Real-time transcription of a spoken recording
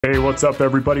Hey, what's up,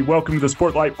 everybody? Welcome to the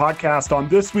Sportlight Podcast. On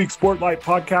this week's Sportlight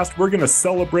Podcast, we're going to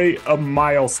celebrate a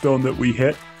milestone that we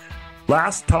hit.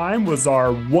 Last time was our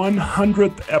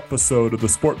 100th episode of the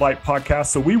Sportlight Podcast,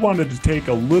 so we wanted to take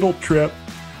a little trip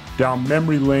down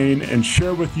memory lane and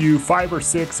share with you 5 or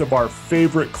 6 of our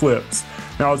favorite clips.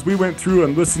 Now, as we went through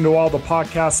and listened to all the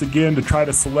podcasts again to try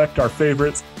to select our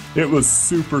favorites, it was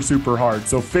super hard.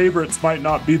 So favorites might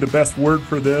not be the best word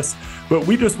for this, but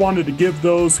we just wanted to give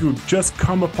those who've just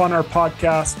come upon our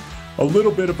podcast a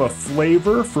little bit of a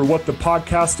flavor for what the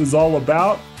podcast is all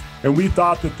about. And we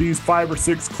thought that these 5 or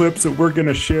 6 clips that we're going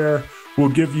to share will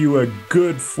give you a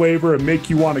good flavor and make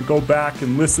you want to go back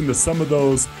and listen to some of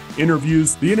those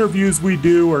interviews. The interviews we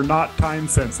do are not time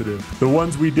sensitive. The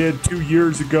ones we did 2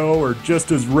 years ago are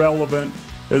just as relevant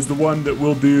as the one that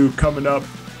we'll do coming up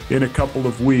in a couple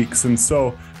of weeks. And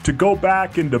so to go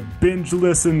back and to binge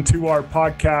listen to our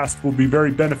podcast will be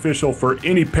very beneficial for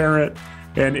any parent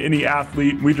and any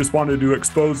athlete. We just wanted to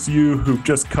expose you who've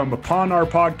just come upon our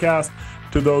podcast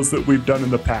to those that we've done in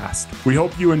the past. We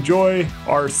hope you enjoy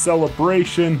our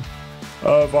celebration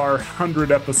of our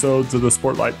 100 episodes of the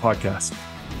Sportlight Podcast.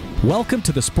 Welcome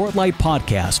to the Sportlight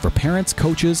Podcast for parents,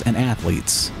 coaches, and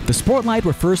athletes. The Sportlight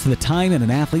refers to the time in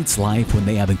an athlete's life when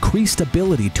they have increased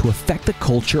ability to affect the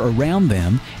culture around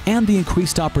them and the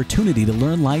increased opportunity to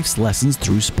learn life's lessons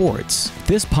through sports.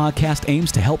 This podcast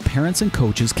aims to help parents and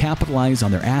coaches capitalize on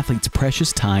their athletes'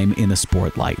 precious time in the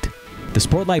Sportlight. The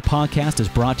Sportlight Podcast is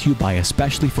brought to you by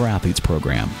Especially for Athletes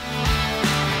program.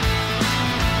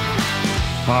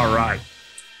 All right.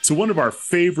 So one of our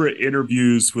favorite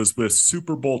interviews was with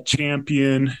Super Bowl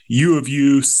champion, U of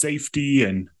U safety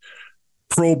and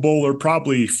Pro Bowler,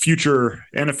 probably future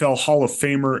NFL Hall of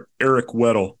Famer, Eric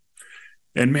Weddle.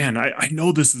 And man, I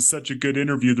know this is such a good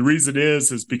interview. The reason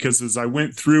is because as I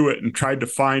went through it and tried to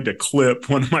find a clip,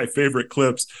 one of my favorite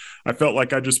clips, I felt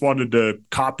like I just wanted to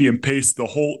copy and paste the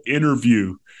whole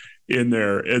interview in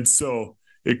there. And so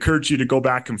I encourage you to go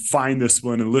back and find this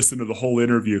one and listen to the whole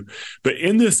interview. But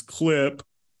in this clip,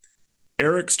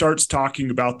 Eric starts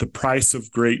talking about the price of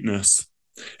greatness,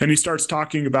 and he starts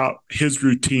talking about his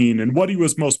routine and what he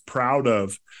was most proud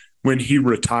of when he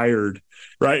retired,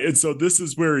 right? And so this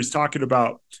is where he's talking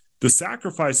about the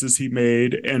sacrifices he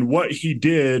made and what he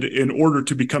did in order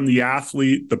to become the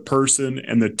athlete, the person,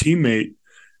 and the teammate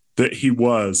that he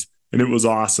was. And it was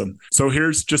awesome. So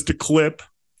here's just a clip,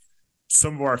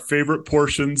 some of our favorite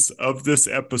portions of this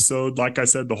episode. Like I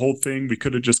said, the whole thing, we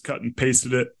could have just cut and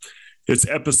pasted it. It's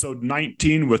episode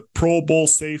 19 with Pro Bowl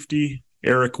safety,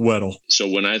 Eric Weddle. So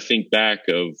when I think back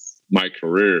of my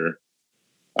career,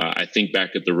 I think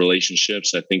back at the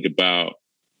relationships. I think about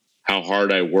how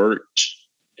hard I worked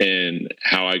and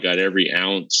how I got every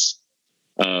ounce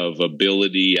of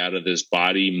ability out of this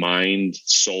body, mind,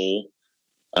 soul,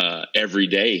 every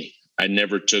day. I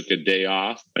never took a day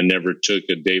off. I never took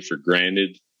a day for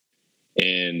granted.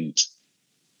 And,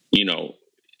 you know,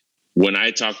 when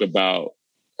I talk about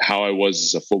how I was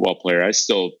as a football player, I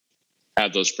still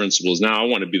have those principles. Now I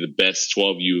want to be the best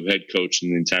 12U head coach in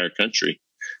the entire country,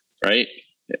 right?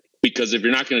 Because if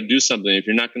you're not going to do something, if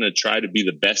you're not going to try to be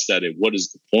the best at it, what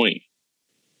is the point?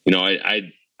 You know,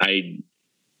 I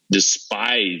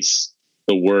despise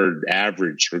the word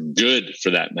average or good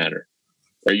for that matter.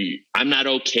 I'm not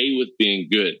okay with being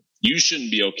good. You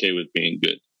shouldn't be okay with being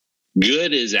good.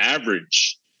 Good is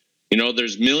average. You know,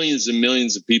 there's millions and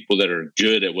millions of people that are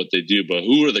good at what they do, but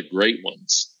who are the great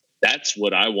ones? That's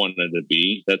what I wanted to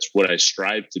be. That's what I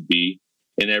strive to be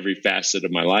in every facet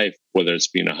of my life, whether it's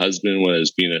being a husband, whether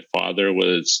it's being a father,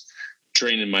 whether it's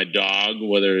training my dog,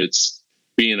 whether it's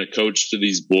being a coach to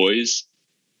these boys.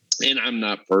 And I'm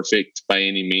not perfect by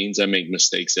any means. I make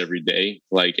mistakes every day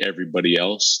like everybody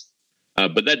else.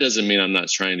 But that doesn't mean I'm not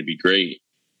trying to be great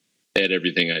at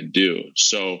everything I do.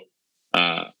 So,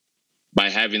 by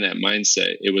having that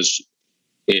mindset,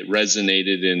 it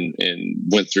resonated and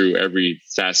went through every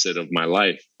facet of my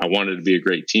life. I wanted to be a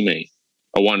great teammate.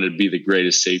 I wanted to be the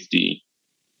greatest safety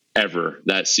ever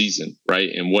that season, right?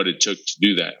 And what it took to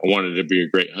do that. I wanted to be a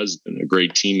great husband, a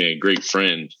great teammate, a great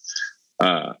friend.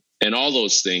 And all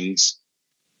those things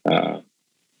made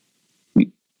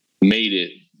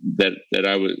it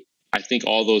that I think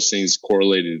all those things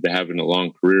correlated to having a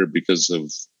long career because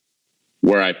of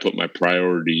where I put my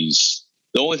priorities.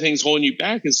 The only thing's holding you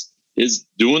back is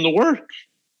doing the work.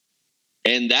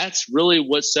 And that's really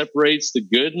what separates the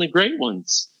good and the great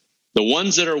ones. The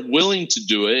ones that are willing to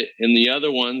do it and the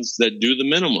other ones that do the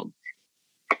minimum.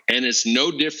 And it's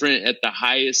no different at the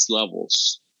highest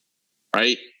levels,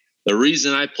 right? The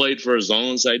reason I played for as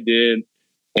long as I did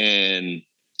and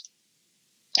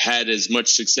had as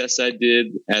much success I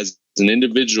did as an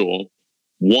individual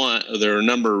there are a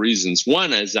number of reasons.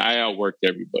 One is I outworked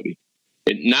everybody.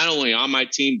 Not only on my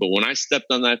team, but when I stepped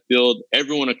on that field,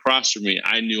 everyone across from me,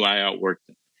 I knew I outworked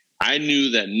them. I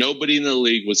knew that nobody in the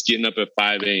league was getting up at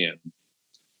 5 a.m.,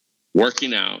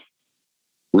 working out,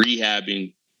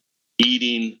 rehabbing,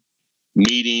 eating,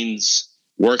 meetings,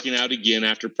 working out again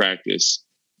after practice,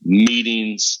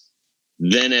 meetings,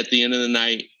 then at the end of the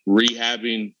night,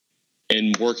 rehabbing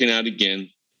and working out again,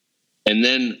 and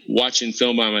then watching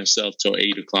film by myself till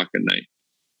 8 o'clock at night,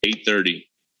 8:30,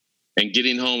 and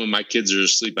getting home and my kids are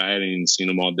asleep. I hadn't even seen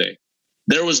them all day.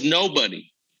 There was nobody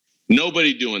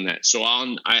doing that. So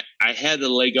I had a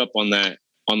leg up on that,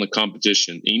 on the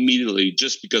competition immediately,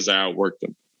 just because I outworked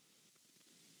them.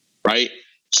 Right.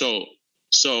 So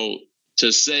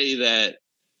to say that,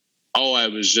 oh, I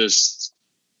was just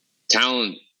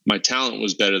my talent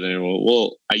was better than everyone.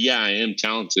 Well, yeah, I am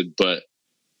talented, but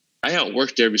I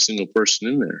outworked every single person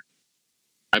in there.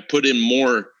 I put in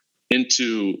more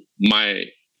into my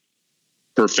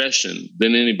profession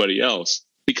than anybody else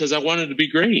because I wanted to be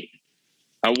great.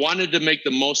 I wanted to make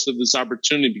the most of this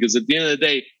opportunity because at the end of the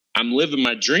day, I'm living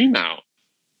my dream out,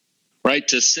 right?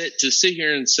 To sit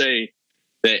here and say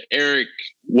that Eric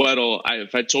Weddle,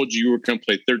 if I told you were going to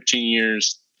play 13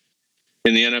 years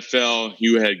in the NFL,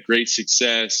 you had great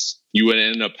success, you would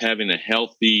end up having a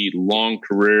healthy, long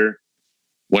career.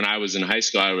 When I was in high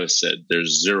school, I would have said,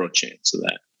 there's zero chance of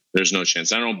that. There's no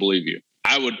chance. I don't believe you.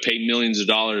 I would pay millions of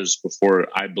dollars before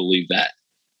I believe that,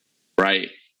 right?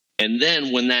 And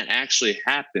then when that actually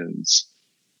happens,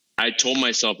 I told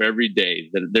myself every day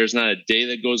that there's not a day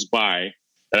that goes by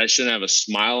that I shouldn't have a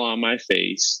smile on my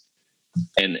face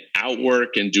and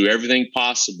outwork and do everything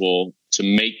possible to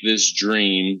make this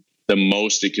dream the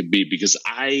most it could be, because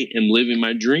I am living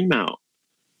my dream out,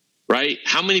 right?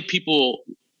 How many people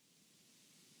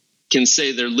can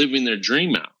say they're living their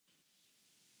dream out?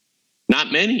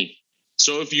 Not many.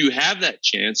 So if you have that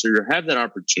chance or you have that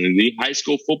opportunity, high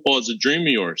school football is a dream of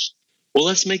yours. Well,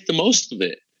 let's make the most of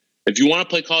it. If you want to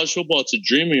play college football, it's a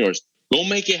dream of yours. Go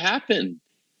make it happen,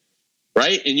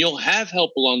 right? And you'll have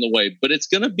help along the way, but it's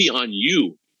going to be on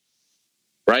you,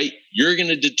 right? You're going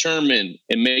to determine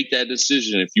and make that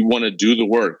decision if you want to do the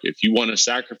work, if you want to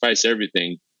sacrifice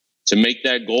everything to make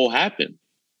that goal happen.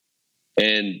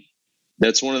 And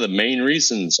that's one of the main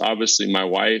reasons, obviously, my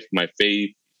wife, my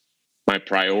faith, my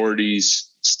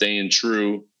priorities, staying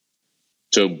true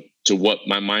to what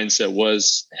my mindset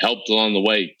was, helped along the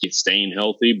way, staying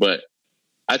healthy. But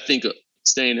I think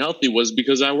staying healthy was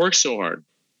because I worked so hard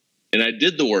and I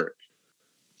did the work.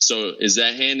 So is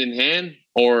that hand in hand?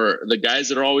 Or the guys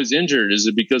that are always injured, is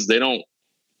it because they don't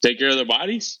take care of their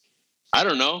bodies? I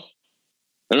don't know.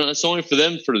 It's only for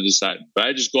them to decide. But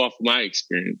I just go off of my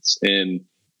experience. And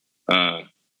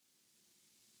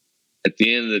at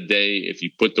the end of the day, if you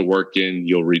put the work in,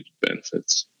 you'll reap the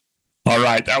benefits. All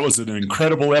right. That was an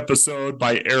incredible episode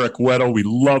by Eric Weddle. We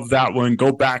love that one.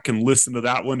 Go back and listen to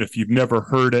that one if you've never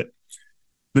heard it.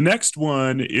 The next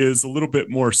one is a little bit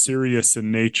more serious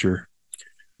in nature.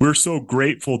 We're so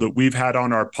grateful that we've had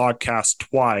on our podcast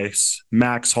twice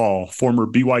Max Hall, former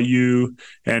BYU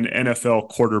and NFL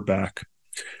quarterback.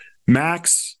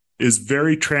 Max is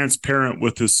very transparent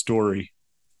with his story.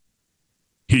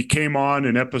 He came on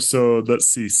in episode,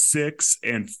 6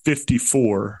 and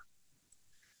 54.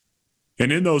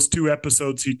 And in those two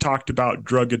episodes, he talked about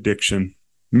drug addiction.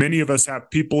 Many of us have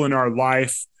people in our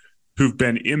life who've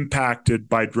been impacted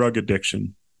by drug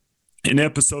addiction. In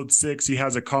episode 6, he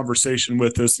has a conversation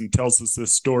with us and tells us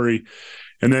this story.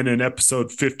 And then in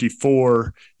episode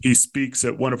 54, he speaks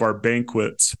at one of our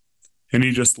banquets and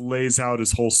he just lays out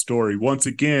his whole story. Once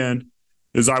again,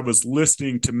 as I was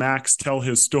listening to Max tell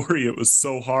his story, it was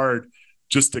so hard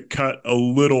just to cut a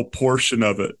little portion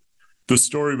of it. The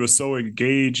story was so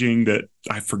engaging that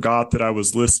I forgot that I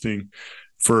was listening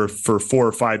for 4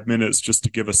 or 5 minutes just to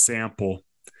give a sample.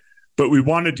 But we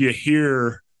wanted you to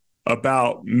hear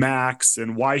about Max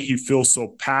and why he feels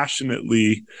so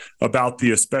passionately about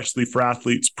the Especially for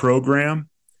Athletes program.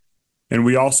 And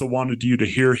we also wanted you to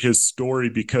hear his story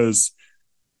because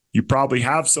you probably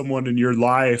have someone in your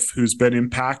life who's been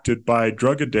impacted by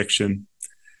drug addiction.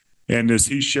 And as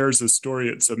he shares his story,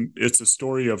 it's a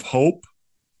story of hope.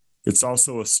 It's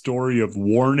also a story of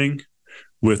warning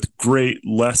with great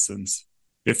lessons.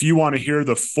 If you want to hear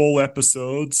the full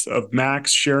episodes of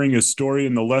Max sharing his story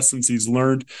and the lessons he's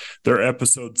learned, they're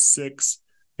episodes 6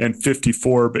 and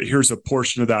 54. But here's a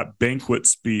portion of that banquet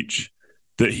speech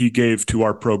that he gave to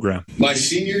our program. My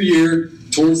senior year,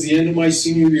 towards the end of my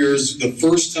senior year, is the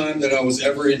first time that I was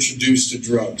ever introduced to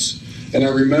drugs. And I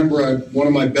remember one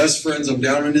of my best friends, I'm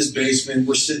down in his basement,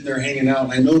 we're sitting there hanging out,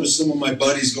 and I noticed some of my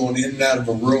buddies going in and out of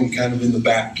a room kind of in the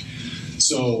back.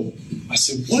 So I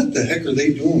said, what the heck are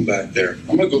they doing back there?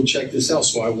 I'm going to go check this out.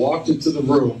 So I walked into the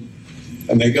room,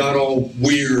 and they got all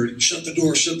weird. Shut the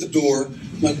door, shut the door.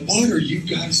 I'm like, what are you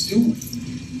guys doing?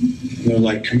 And they're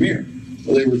like, come here.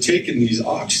 Well, they were taking these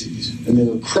oxys, and they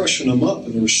were crushing them up,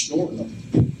 and they were snorting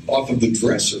them off of the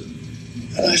dresser.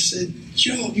 And I said,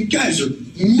 yo, you guys are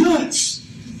nuts.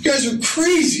 You guys are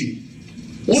crazy.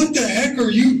 What the heck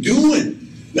are you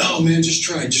doing? No, man, just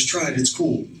try it. It's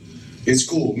cool. It's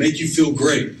cool. Make you feel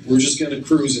great. We're just going to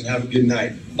cruise and have a good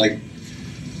night. Like,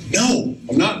 no,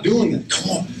 I'm not doing that. Come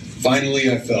on.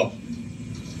 Finally, I fell.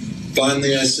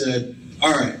 Finally, I said,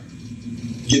 all right,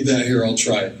 give that here. I'll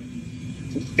try it.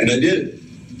 And I did it.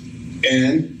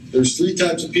 And there's 3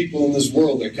 types of people in this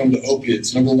world that come to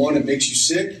opiates. Number 1, it makes you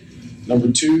sick.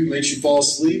 Number 2, it makes you fall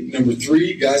asleep. Number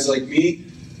 3, guys like me,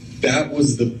 that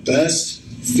was the best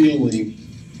feeling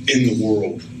in the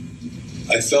world.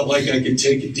 I felt like I could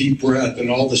take a deep breath, and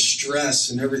all the stress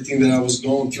and everything that I was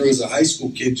going through as a high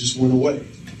school kid just went away.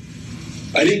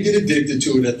 I didn't get addicted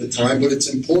to it at the time, but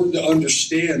it's important to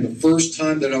understand the first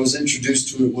time that I was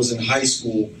introduced to it was in high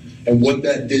school and what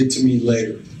that did to me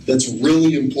later. That's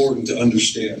really important to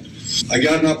understand. I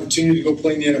got an opportunity to go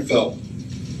play in the NFL.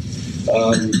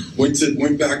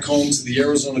 Went back home to the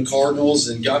Arizona Cardinals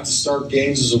and got to start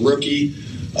games as a rookie.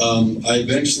 I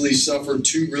eventually suffered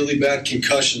 2 really bad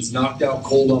concussions, knocked out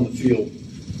cold on the field,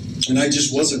 and I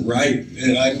just wasn't right.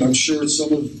 And I'm sure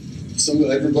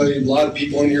everybody, a lot of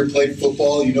people in here played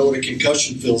football. You know what a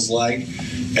concussion feels like,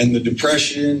 and the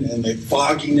depression and the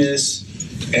fogginess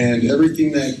and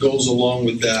everything that goes along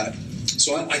with that.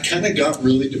 So I kind of got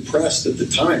really depressed at the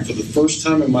time. For the first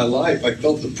time in my life, I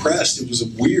felt depressed. It was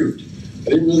weird. I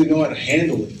didn't really know how to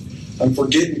handle it. I'm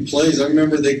forgetting plays. I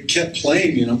remember they kept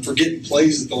playing me, and I'm forgetting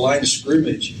plays at the line of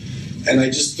scrimmage. And I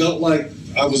just felt like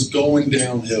I was going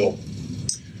downhill.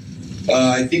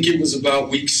 I think it was about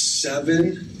week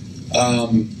 7.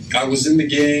 I was in the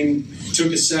game,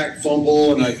 took a sack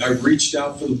fumble, and I reached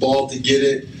out for the ball to get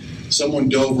it. Someone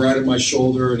dove right at my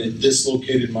shoulder, and it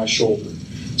dislocated my shoulder.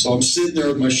 So I'm sitting there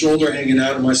with my shoulder hanging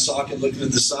out of my socket, looking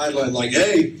at the sideline like,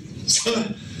 hey,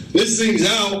 this thing's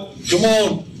out. Come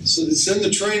on. So send the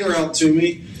trainer out to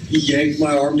me. He yanked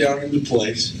my arm down into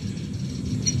place,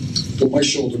 put my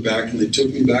shoulder back, and they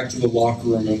took me back to the locker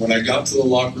room. And when I got to the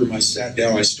locker room, I sat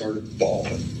down, I started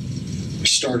bawling. I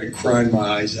started crying my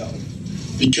eyes out.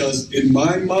 Because in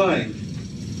my mind,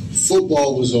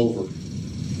 football was over.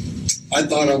 I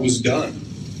thought I was done.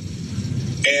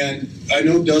 And I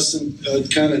know Dustin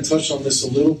kind of touched on this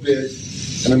a little bit,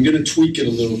 and I'm going to tweak it a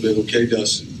little bit, okay,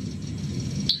 Dustin?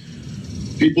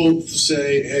 People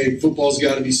say, hey, football's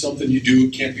got to be something you do.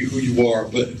 It can't be who you are.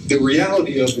 But the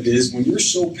reality of it is when you're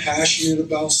so passionate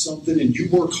about something and you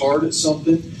work hard at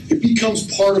something, it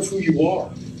becomes part of who you are.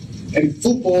 And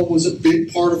football was a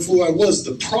big part of who I was.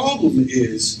 The problem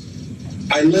is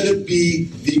I let it be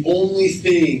the only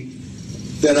thing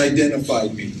that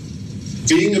identified me.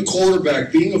 Being a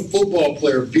quarterback, being a football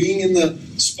player, being in the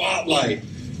spotlight,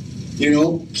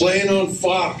 playing on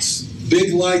Fox,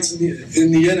 big lights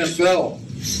in the NFL.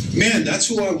 Man, that's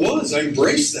who I was. I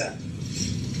embraced that.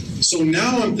 So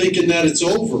now I'm thinking that it's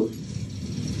over,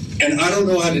 and I don't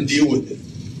know how to deal with it.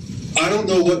 I don't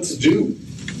know what to do.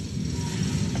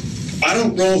 I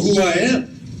don't know who I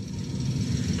am.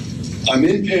 I'm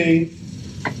in pain,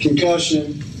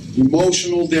 concussion,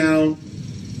 emotional down.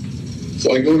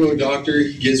 So I go to a doctor.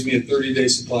 He gives me a 30-day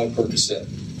supply of Percocet.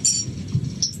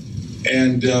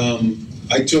 And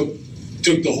I took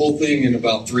the whole thing in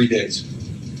about 3 days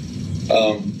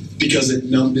because it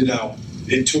numbed it out.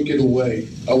 It took it away.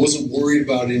 I wasn't worried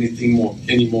about anything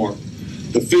anymore.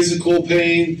 The physical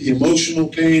pain, the emotional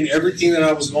pain, everything that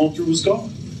I was going through was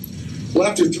gone. Well,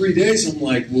 after 3 days, I'm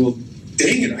like, well,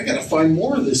 dang it, I got to find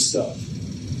more of this stuff.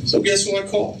 So guess who I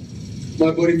called?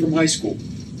 My buddy from high school.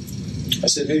 I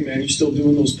said, hey, man, you still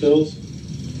doing those pills?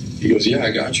 He goes, yeah,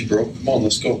 I got you, bro. Come on,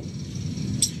 let's go.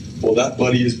 Well, that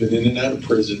buddy has been in and out of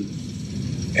prison,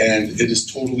 and it has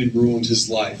totally ruined his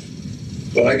life.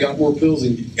 But I got more pills,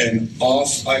 and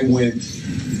off I went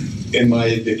in my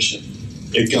addiction.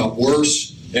 It got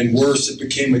worse and worse. It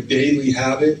became a daily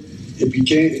habit.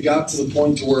 It got to the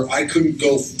point to where I couldn't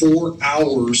go 4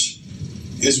 hours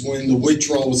is when the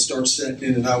withdrawal would start setting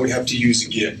in and I would have to use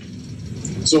again.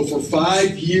 So for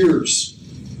 5 years,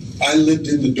 I lived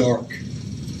in the dark.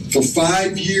 For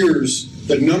 5 years,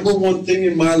 the number one thing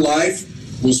in my life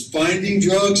was finding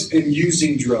drugs and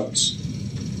using drugs.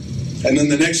 And then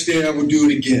the next day I would do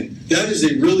it again. That is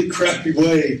a really crappy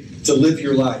way to live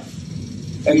your life.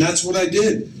 And that's what I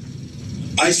did.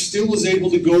 I still was able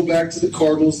to go back to the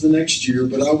Cardinals the next year,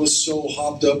 but I was so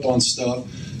hopped up on stuff.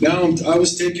 Now I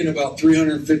was taking about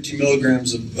 350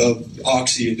 milligrams of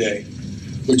oxy a day,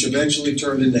 which eventually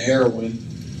turned into heroin.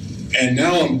 And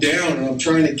now I'm down and I'm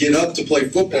trying to get up to play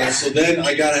football. So then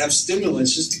I got to have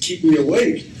stimulants just to keep me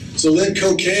awake. So then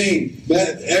cocaine,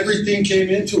 everything came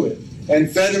into it.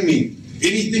 Amphetamine,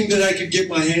 anything that I could get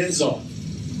my hands on.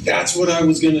 That's what I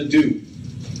was going to do.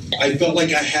 I felt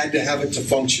like I had to have it to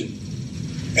function.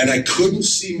 And I couldn't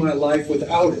see my life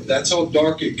without it. That's how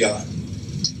dark it got.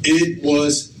 It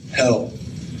was hell.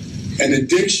 And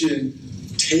addiction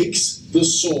takes the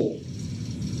soul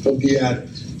of the addict.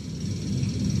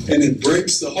 And it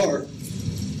breaks the heart.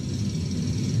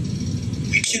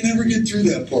 I can never get through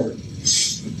that part.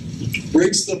 It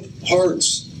breaks the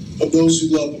hearts of those who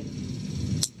love him.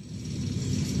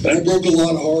 And I broke a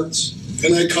lot of hearts.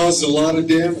 And I caused a lot of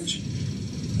damage.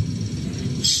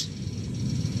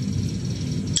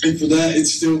 And for that, it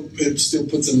still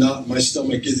puts a knot in my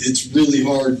stomach. It's really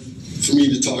hard for me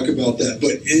to talk about that.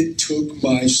 But it took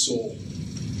my soul.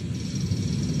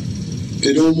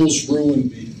 It almost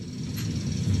ruined me.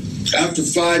 After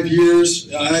 5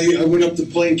 years, I went up to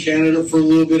play in Canada for a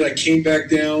little bit. I came back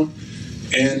down,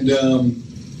 and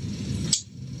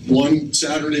one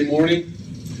Saturday morning,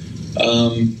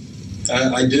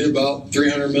 I did about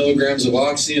 300 milligrams of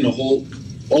oxy and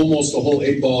almost a whole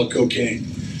 8 ball of cocaine.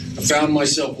 I found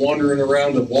myself wandering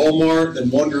around at Walmart and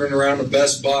wandering around at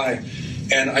Best Buy.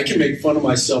 And I can make fun of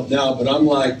myself now, but I'm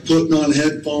like putting on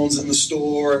headphones in the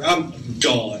store. I'm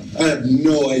gone. I have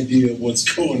no idea what's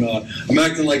going on. I'm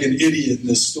acting like an idiot in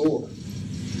this store.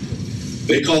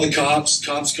 They call the cops.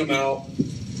 Cops come out,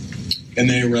 and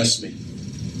they arrest me.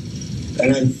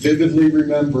 And I vividly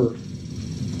remember,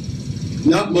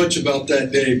 not much about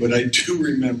that day, but I do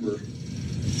remember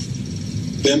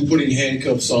them putting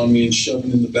handcuffs on me and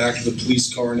shoving in the back of the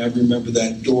police car, and I remember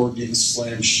that door getting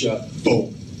slammed shut.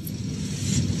 Boom.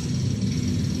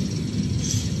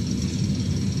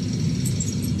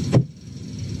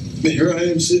 Here I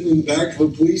am sitting in the back of a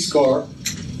police car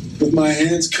with my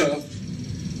hands cuffed,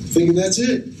 thinking that's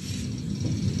it.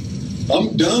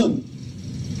 I'm done.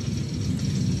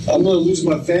 I'm going to lose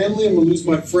my family. I'm going to lose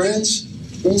my friends.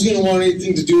 No one's going to want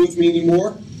anything to do with me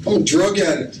anymore. I'm a drug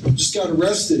addict. I just got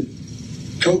arrested.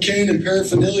 Cocaine and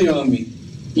paraphernalia on me.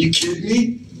 You kidding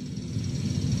me?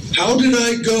 How did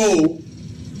I go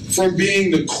from being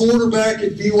the quarterback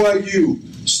at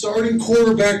BYU, starting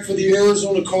quarterback for the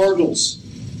Arizona Cardinals,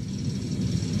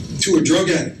 to a drug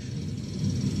addict,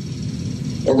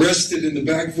 arrested in the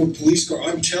back of a police car?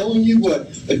 I'm telling you what,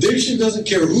 addiction doesn't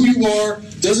care who you are,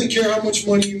 doesn't care how much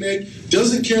money you make,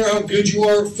 doesn't care how good you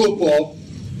are at football.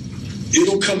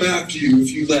 It'll come after you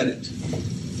if you let it.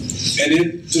 And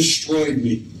it destroyed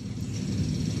me.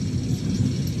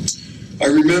 I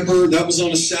remember that was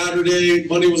on a Saturday,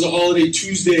 Monday was a holiday,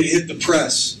 Tuesday it hit the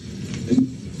press. And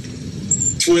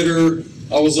Twitter,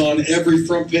 I was on every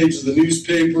front page of the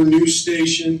newspaper, news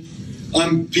station.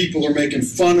 People are making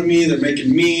fun of me. They're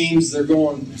making memes. They're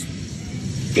going,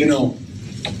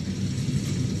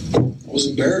 I was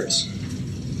embarrassed.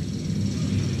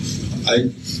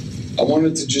 I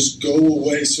wanted to just go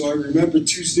away. So I remember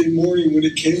Tuesday morning when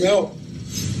it came out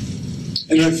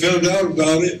and I found out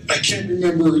about it. I can't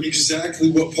remember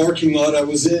exactly what parking lot I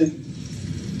was in,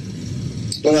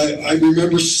 but I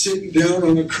remember sitting down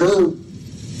on a curb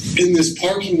in this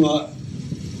parking lot,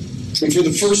 and for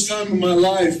the first time in my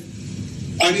life,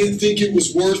 I didn't think it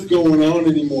was worth going on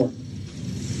anymore.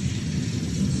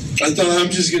 I thought, I'm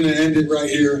just going to end it right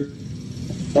here.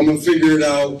 I'm going to figure it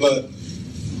out, but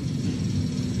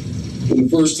for the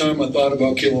first time, I thought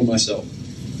about killing myself.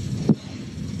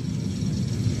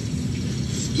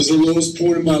 It was the lowest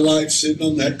point in my life, sitting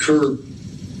on that curb.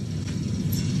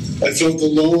 I felt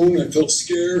alone. I felt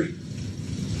scared.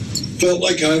 Felt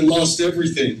like I had lost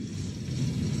everything.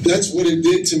 That's what it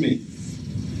did to me.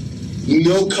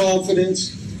 No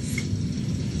confidence.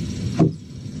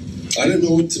 I didn't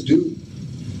know what to do.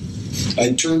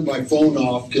 I turned my phone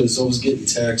off because I was getting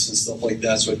texts and stuff like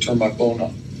that, so I turned my phone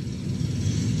off.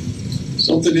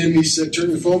 Something in me said, turn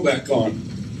your phone back on.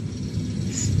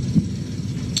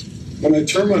 When I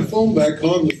turned my phone back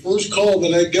on, the first call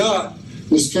that I got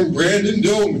was from Brandon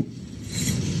Doman.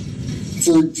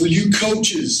 For you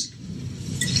coaches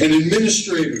and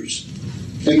administrators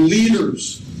and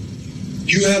leaders,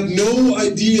 you have no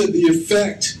idea the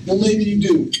effect, well maybe you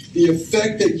do, the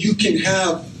effect that you can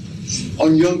have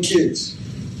on young kids.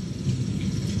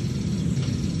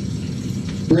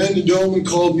 Brandon Doman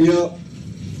called me up.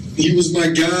 He was my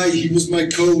guy. He was my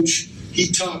coach. He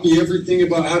taught me everything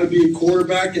about how to be a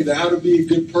quarterback and how to be a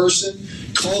good person.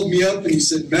 Called me up and he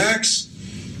said, Max,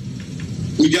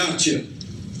 we got you.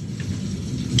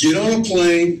 Get on a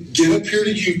plane, get up here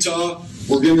to Utah.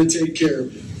 We're going to take care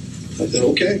of you. I said,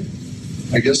 okay.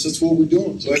 I guess that's what we're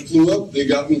doing. So I flew up. They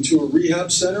got me to a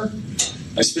rehab center.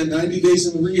 I spent 90 days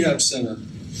in the rehab center.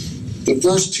 The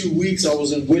first 2 weeks I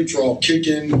was in withdrawal,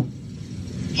 kicking,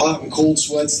 hot and cold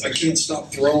sweats. I can't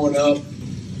stop throwing up.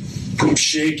 I'm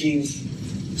shaking.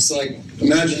 It's like,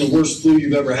 imagine the worst flu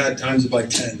you've ever had times it by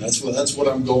 10. That's what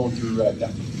I'm going through right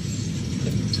now.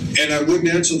 And I wouldn't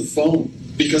answer the phone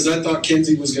because I thought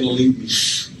Kenzie was going to leave me.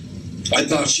 I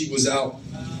thought she was out.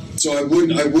 So I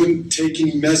wouldn't take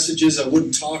any messages. I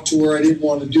wouldn't talk to her. I didn't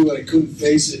want to do it. I couldn't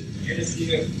face it.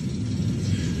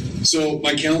 So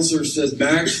my counselor says,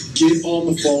 Max, get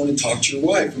on the phone and talk to your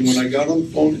wife. And when I got on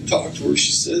the phone and talked to her,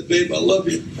 she said, babe, I love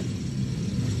you.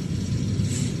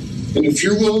 And if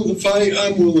you're willing to fight,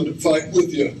 I'm willing to fight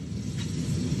with you.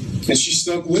 And she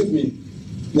stuck with me.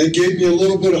 And that gave me a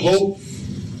little bit of hope.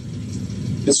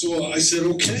 And so I said,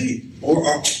 okay, or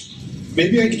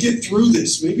maybe I can get through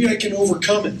this. Maybe I can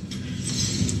overcome it.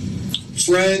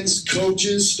 Friends,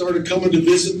 coaches started coming to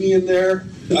visit me in there.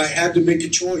 I had to make a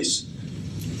choice.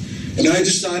 And I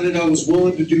decided I was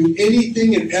willing to do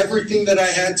anything and everything that I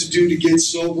had to do to get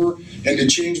sober and to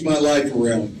change my life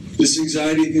around. This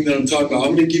anxiety thing that I'm talking about,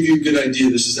 I'm going to give you a good idea.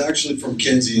 This is actually from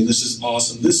Kenzie, and this is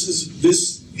awesome.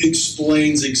 This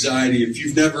explains anxiety. If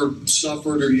you've never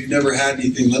suffered or you've never had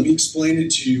anything, let me explain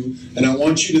it to you. And I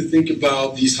want you to think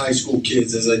about these high school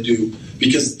kids as I do,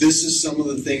 because this is some of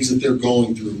the things that they're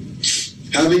going through.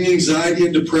 Having anxiety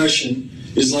and depression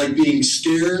is like being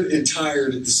scared and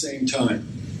tired at the same time.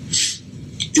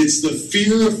 It's the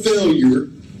fear of failure,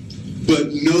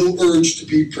 but no urge to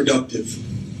be productive.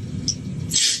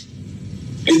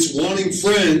 It's wanting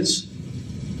friends,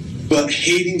 but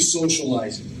hating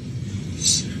socializing.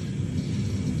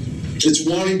 It's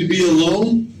wanting to be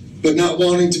alone, but not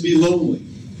wanting to be lonely.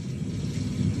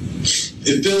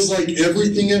 It feels like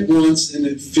everything at once, and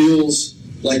it feels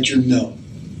like you're numb.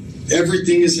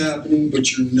 Everything is happening,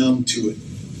 but you're numb to it.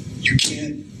 You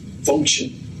can't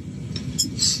function.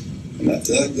 And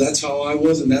that's how I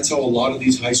was, and that's how a lot of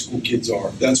these high school kids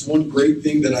are. That's one great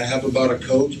thing that I have about a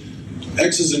coach.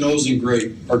 X's and O's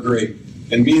are great.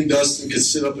 And me and Dustin could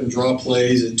sit up and draw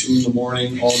plays at 2 a.m.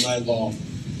 all night long.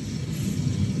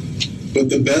 But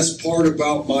the best part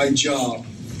about my job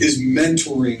is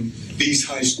mentoring these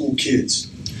high school kids,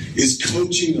 is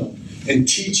coaching them and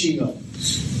teaching them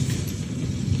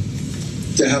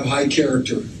to have high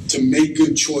character, to make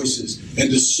good choices, and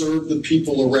to serve the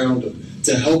people around them,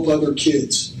 to help other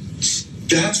kids.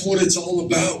 That's what it's all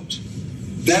about.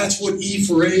 That's what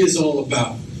E4A is all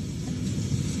about.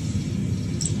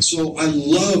 So I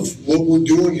love what we're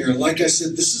doing here. Like I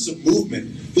said, this is a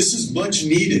movement. This is much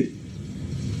needed.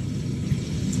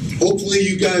 Hopefully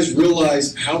you guys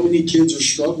realize how many kids are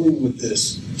struggling with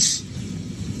this.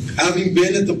 Having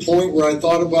been at the point where I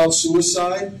thought about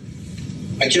suicide,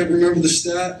 I can't remember the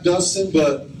stat, Dustin,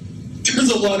 but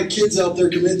there's a lot of kids out there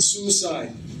committing suicide.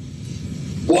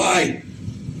 Why?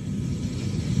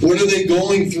 What are they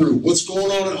going through? What's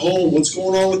going on at home? What's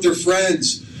going on with their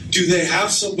friends? Do they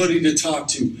have somebody to talk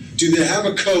to? Do they have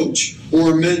a coach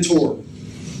or a mentor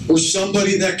or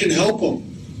somebody that can help them?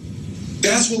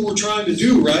 That's what we're trying to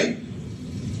do, right?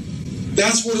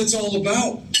 That's what it's all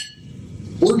about.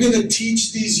 We're going to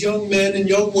teach these young men and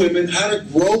young women how to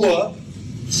grow up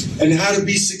and how to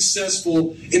be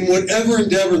successful in whatever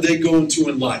endeavor they go into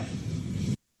in life.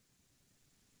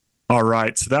 All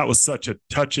right, so that was such a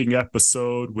touching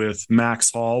episode with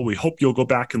Max Hall. We hope you'll go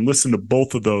back and listen to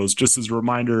both of those. Just as a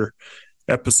reminder,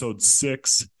 episode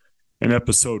 6 and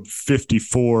episode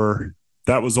 54,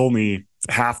 that was only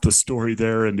half the story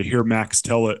there, and to hear Max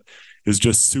tell it is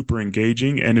just super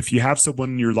engaging. And if you have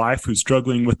someone in your life who's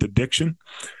struggling with addiction,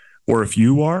 or if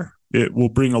you are, it will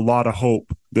bring a lot of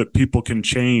hope that people can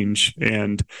change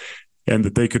and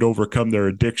that they could overcome their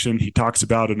addiction. He talks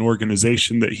about an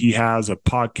organization that he has, a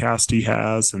podcast he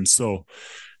has. And so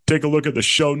take a look at the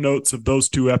show notes of those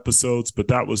 2 episodes, but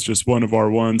that was just one of our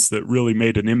ones that really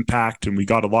made an impact, and we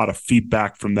got a lot of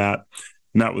feedback from that.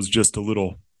 And that was just a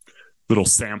little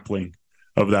sampling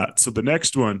of that. So the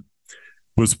next one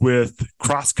was with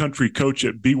cross-country coach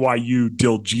at BYU,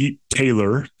 Dilgeet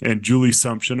Taylor, and Julie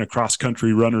Sumption, a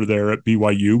cross-country runner there at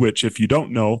BYU, which, if you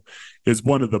don't know, is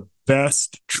one of the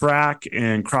best track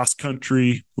and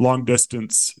cross-country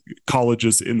long-distance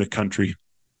colleges in the country.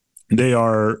 They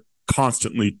are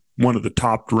constantly one of the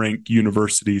top-ranked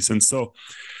universities. And so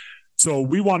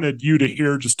we wanted you to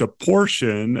hear just a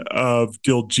portion of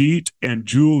Dilgeet and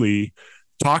Julie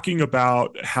talking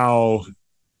about how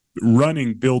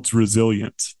running builds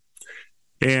resilience.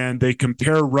 And they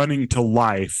compare running to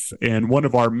life. And one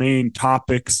of our main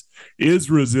topics is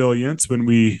resilience when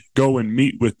we go and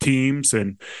meet with teams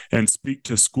and speak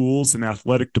to schools and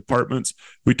athletic departments.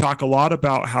 We talk a lot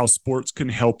about how sports can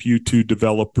help you to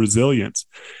develop resilience.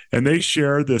 And they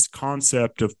share this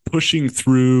concept of pushing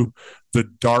through the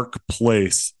dark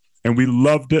place. And we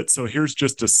loved it. So here's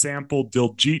just a sample.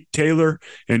 Dilgeet Taylor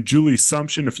and Julie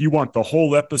Sumption. If you want the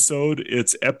whole episode,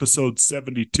 it's episode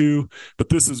 72. But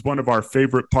this is one of our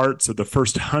favorite parts of the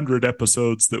first 100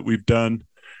 episodes that we've done.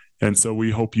 And so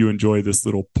we hope you enjoy this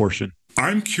little portion.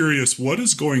 I'm curious, what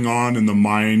is going on in the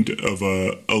mind of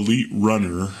an elite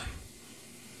runner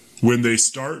when they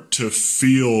start to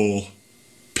feel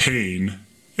pain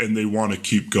and they want to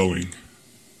keep going?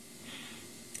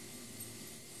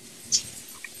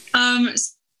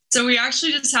 So we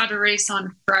actually just had a race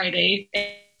on Friday,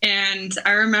 and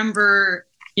I remember,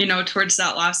 towards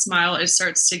that last mile, it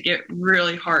starts to get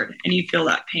really hard and you feel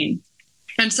that pain.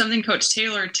 And something Coach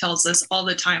Taylor tells us all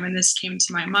the time, and this came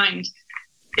to my mind,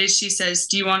 is she says,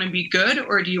 do you want to be good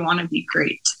or do you want to be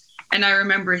great? And I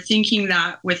remember thinking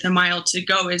that with a mile to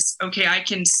go is, okay, I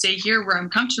can stay here where I'm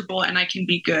comfortable and I can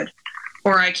be good,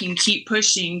 or I can keep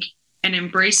pushing and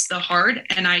embrace the hard,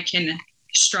 and I can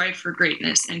strive for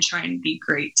greatness and try and be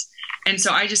great. And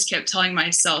so I just kept telling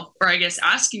myself, or I guess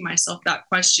asking myself that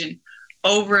question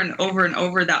over and over and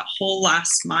over that whole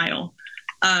last mile.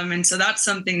 And so that's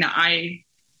something that I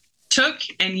took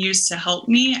and used to help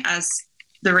me as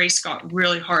the race got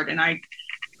really hard and I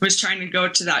was trying to go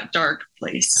to that dark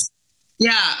place.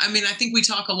 Yeah, I mean, I think we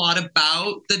talk a lot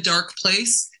about the dark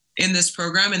place in this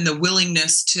program and the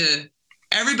willingness to,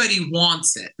 everybody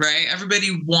wants it, right?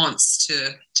 Everybody wants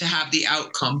to have the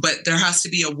outcome, but there has to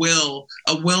be a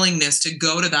willingness to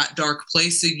go to that dark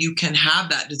place so you can have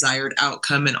that desired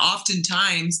outcome. And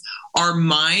oftentimes our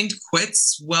mind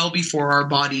quits well before our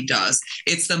body does.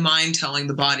 It's the mind telling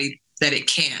the body that it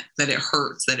can't, that it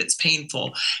hurts, that it's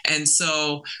painful. And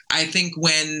so I think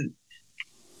when,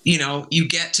 you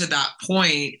get to that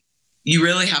point, you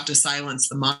really have to silence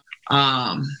the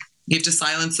mind. You have to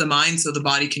silence the mind so the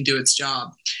body can do its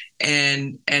job.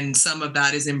 And some of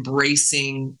that is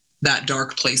embracing that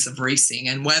dark place of racing.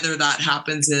 And whether that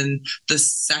happens in the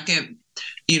second,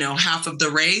 half of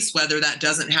the race, whether that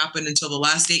doesn't happen until the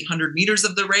last 800 meters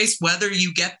of the race, whether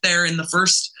you get there in the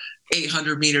first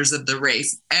 800 meters of the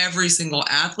race, every single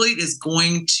athlete is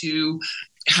going to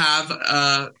have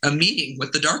a meeting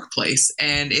with the dark place,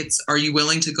 and it's, are you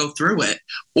willing to go through it,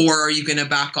 or are you going to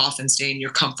back off and stay in your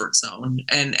comfort zone?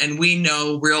 And we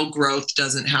know real growth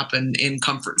doesn't happen in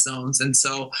comfort zones. And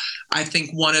so I think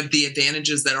one of the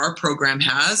advantages that our program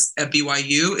has at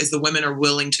BYU is the women are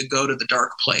willing to go to the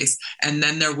dark place, and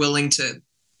then they're willing to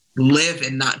live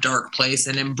in that dark place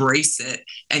and embrace it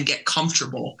and get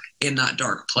comfortable in that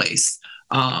dark place.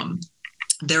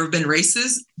 There have been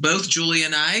races, both Julie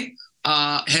and I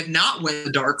have not went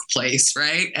the dark place,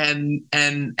 right?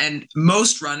 And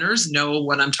most runners know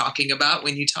what I'm talking about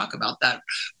when you talk about that.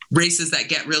 Races that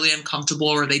get really uncomfortable,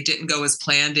 or they didn't go as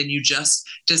planned and you just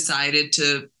decided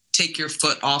to take your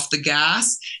foot off the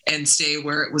gas and stay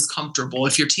where it was comfortable.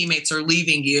 If your teammates are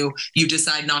leaving you, you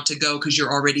decide not to go because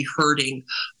you're already hurting.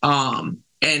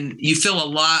 And you feel a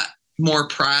lot more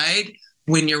pride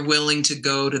when you're willing to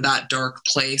go to that dark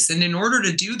place. And in order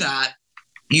to do that,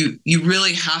 you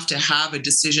really have to have a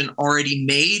decision already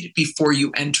made before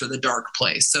you enter the dark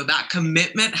place. So that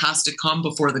commitment has to come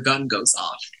before the gun goes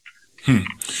off.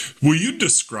 Will you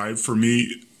describe for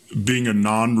me, being a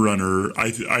non-runner,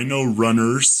 I know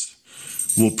runners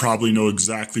will probably know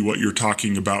exactly what you're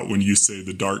talking about when you say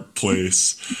the dark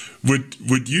place.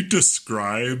 Would you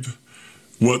describe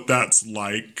what that's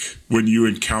like when you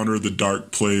encounter the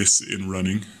dark place in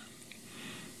running?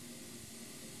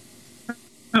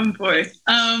 Oh boy.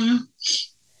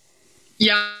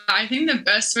 Yeah, I think the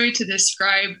best way to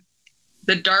describe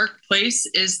the dark place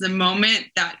is the moment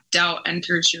that doubt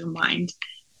enters your mind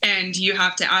and you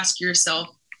have to ask yourself,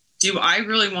 do I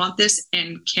really want this?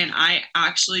 And can I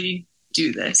actually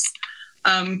do this?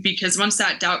 Because once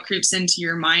that doubt creeps into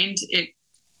your mind, it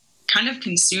kind of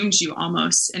consumes you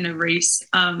almost in a race.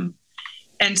 And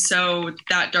so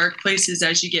that dark place is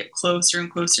as you get closer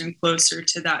and closer and closer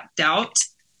to that doubt.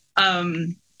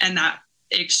 And that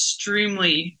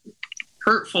extremely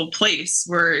hurtful place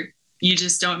where you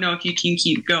just don't know if you can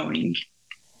keep going.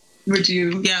 Would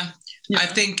you? Yeah. I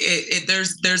think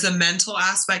there's a mental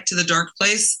aspect to the dark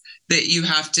place that you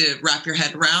have to wrap your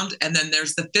head around. And then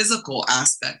there's the physical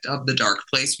aspect of the dark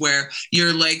place where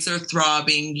your legs are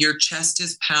throbbing, your chest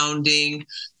is pounding,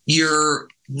 you're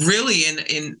really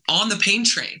on the pain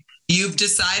train. You've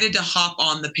decided to hop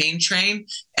on the pain train,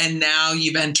 and now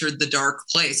you've entered the dark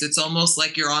place. It's almost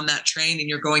like you're on that train and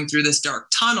you're going through this dark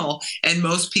tunnel, and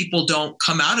most people don't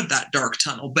come out of that dark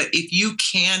tunnel. But if you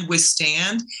can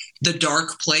withstand the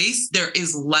dark place, there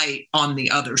is light on the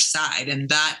other side. And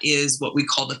that is what we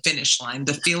call the finish line.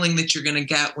 The feeling that you're going to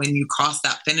get when you cross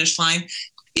that finish line,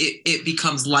 it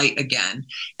becomes light again.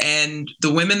 And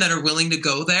the women that are willing to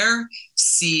go there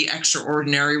see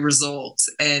extraordinary results.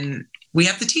 And we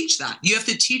have to teach that. You have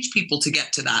to teach people to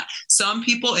get to that. Some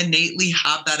people innately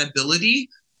have that ability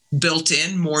built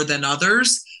in more than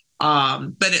others.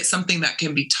 But it's something that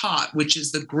can be taught, which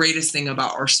is the greatest thing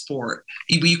about our sport.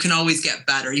 You can always get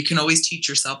better. You can always teach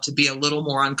yourself to be a little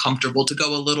more uncomfortable, to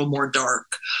go a little more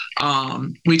dark.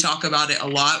 We talk about it a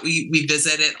lot. We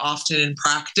visit it often in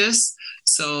practice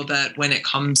so that when it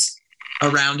comes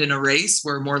around in a race,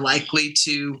 we're more likely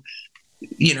to,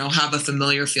 have a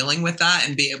familiar feeling with that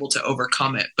and be able to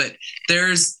overcome it. But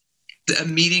there's a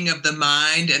meeting of the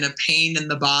mind and a pain in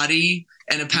the body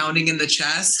and a pounding in the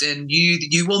chest, and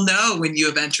you will know when you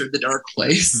have entered the dark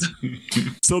place.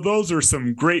 So those are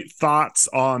some great thoughts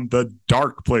on the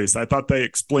dark place. I thought they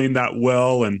explained that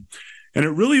well, and it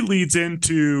really leads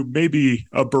into maybe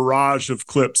a barrage of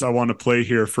clips I want to play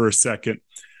here for a second.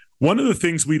 One of the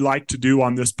things we like to do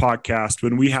on this podcast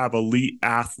when we have elite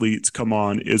athletes come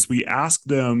on is we ask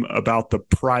them about the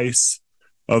price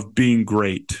of being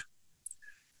great.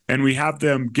 And we have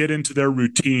them get into their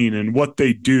routine and what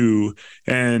they do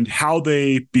and how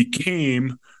they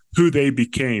became who they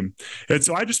became. And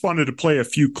so I just wanted to play a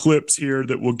few clips here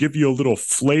that will give you a little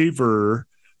flavor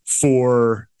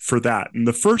for that. And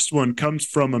the first one comes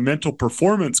from a mental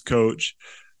performance coach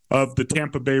of the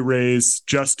Tampa Bay Rays,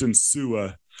 Justin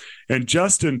Sua. And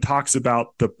Justin talks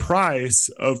about the price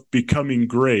of becoming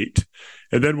great.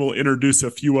 And then we'll introduce a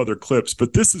few other clips.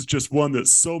 But this is just one that's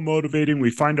so motivating.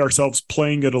 We find ourselves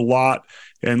playing it a lot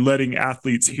and letting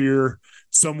athletes hear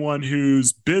someone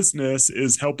whose business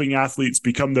is helping athletes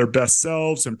become their best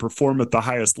selves and perform at the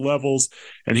highest levels.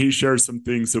 And he shares some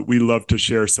things that we love to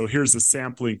share. So here's a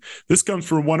sampling. This comes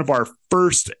from one of our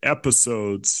first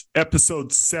episodes,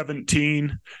 episode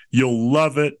 17. You'll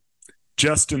love it.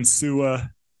 Justin Sua,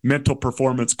 mental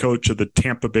performance coach of the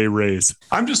Tampa Bay Rays.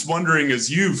 I'm just wondering, as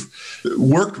you've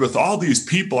worked with all these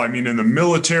people, I mean, in the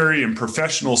military and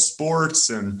professional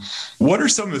sports, and what are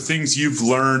some of the things you've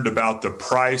learned about the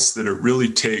price that it really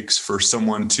takes for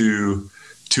someone to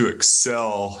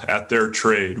excel at their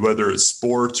trade, whether it's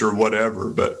sports or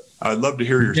whatever? But I'd love to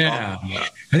hear your thoughts on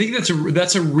that. I think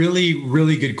that's a really,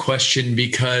 really good question,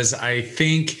 because I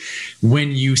think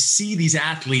when you see these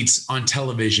athletes on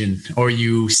television or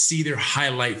you see their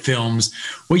highlight films,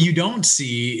 what you don't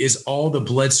see is all the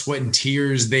blood, sweat, and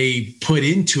tears they put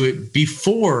into it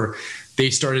before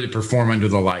they started to perform under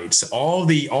the lights, all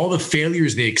the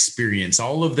failures they experienced,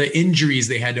 all of the injuries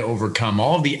they had to overcome,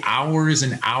 all of the hours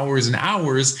and hours and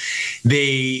hours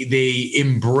they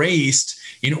embraced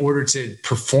in order to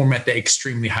perform at the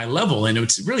extremely high level. And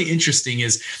what's really interesting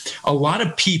is a lot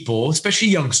of people, especially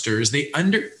youngsters,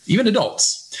 even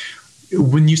adults,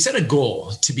 when you set a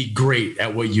goal to be great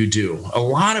at what you do, a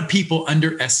lot of people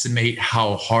underestimate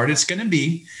how hard it's going to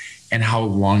be and how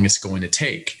long it's going to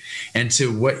take. And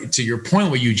to your point,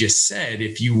 what you just said,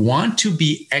 if you want to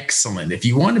be excellent, if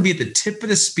you want to be at the tip of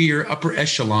the spear, upper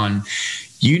echelon,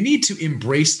 you need to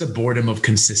embrace the boredom of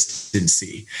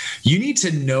consistency. You need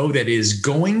to know that it is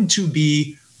going to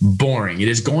be boring. It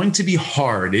is going to be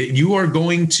hard. You are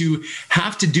going to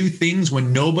have to do things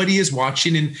when nobody is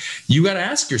watching. And you got to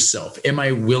ask yourself, am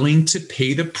I willing to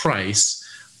pay the price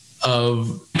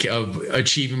of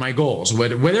achieving my goals,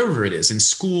 whatever it is, in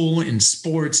school, in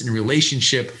sports, in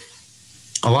relationship?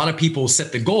 A lot of people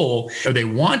set the goal, or they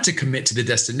want to commit to the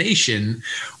destination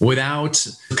without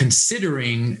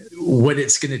considering what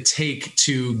it's going to take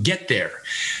to get there.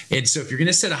 And so if you're going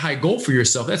to set a high goal for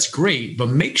yourself, that's great, but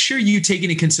make sure you take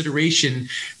into consideration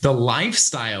the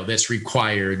lifestyle that's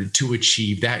required to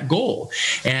achieve that goal.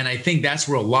 And I think that's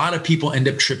where a lot of people end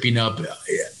up tripping up.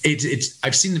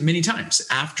 I've seen it many times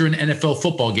after an NFL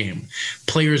football game,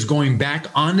 players going back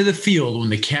onto the field when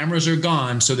the cameras are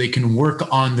gone so they can work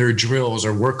on their drills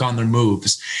or work on their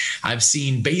moves. I've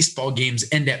seen baseball games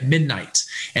end at midnight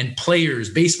and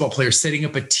baseball players setting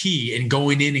up a tee and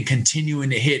going in and continuing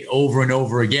to hit over and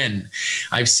over again.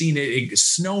 I've seen it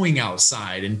snowing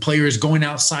outside and players going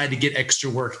outside to get extra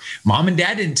work. Mom and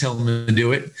dad didn't tell them to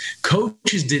do it.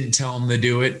 Coaches didn't tell them to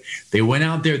do it. They went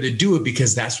out there to do it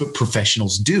because that's what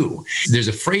professionals do. do. There's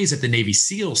a phrase that the Navy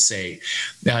SEALs say,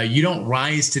 you don't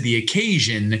rise to the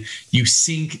occasion, you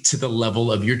sink to the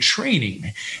level of your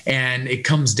training. And it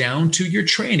comes down to your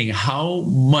training. How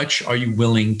much are you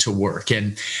willing to work?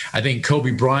 And I think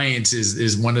Kobe Bryant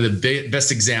is one of the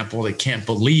best example that can't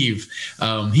believe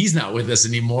he's not with us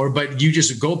anymore, but you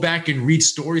just go back and read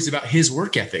stories about his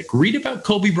work ethic. Read about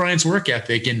Kobe Bryant's work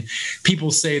ethic, and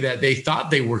people say that they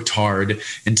thought they worked hard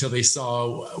until they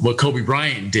saw what Kobe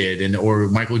Bryant did, or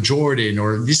Michael Jordan,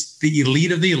 or just the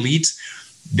elite of the elites.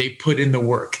 They put in the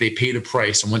work, they paid a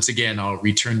price. And once again, I'll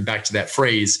return back to that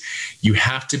phrase. You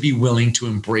have to be willing to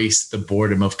embrace the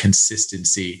boredom of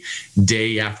consistency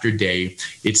day after day.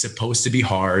 It's supposed to be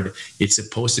hard. It's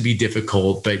supposed to be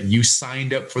difficult, but you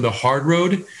signed up for the hard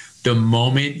road the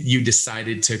moment you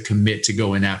decided to commit to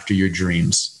going after your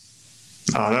dreams.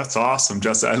 Oh, that's awesome,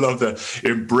 Justin. I love that.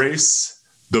 Embrace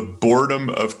the boredom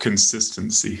of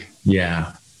consistency.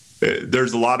 Yeah.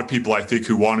 There's a lot of people, I think,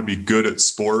 who want to be good at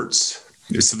sports.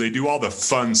 So they do all the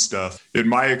fun stuff. In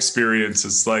my experience,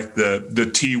 it's like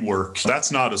the T work.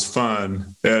 That's not as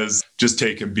fun as just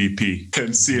taking BP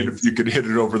and seeing if you can hit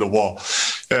it over the wall.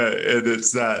 And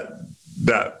it's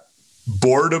that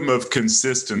boredom of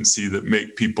consistency that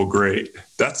make people great.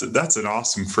 That's an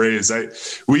awesome phrase.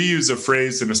 We use a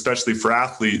phrase, and especially for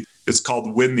athletes, it's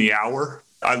called win the hour.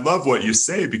 I love what you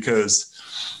say, because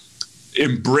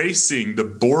embracing the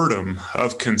boredom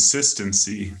of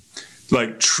consistency,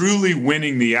 like truly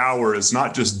winning the hour, is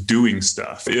not just doing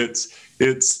stuff.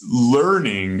 It's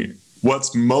learning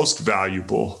what's most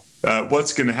valuable,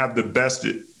 what's going to have the best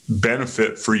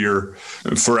benefit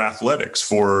for athletics,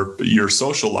 for your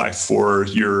social life, for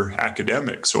your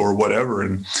academics, or whatever,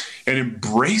 and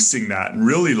embracing that, and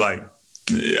really, like,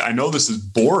 I know this is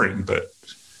boring, but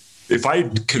if I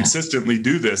consistently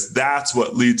do this, that's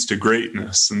what leads to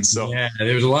greatness. And so, yeah,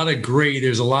 there's a lot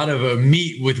of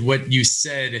meat with what you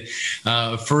said.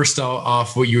 First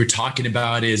off, what you were talking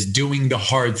about is doing the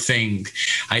hard thing.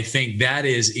 I think that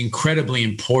is incredibly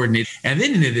important. And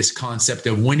then into this concept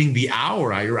of winning the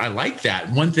hour, I like that.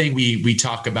 One thing we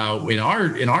talk about in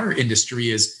our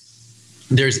industry is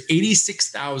there's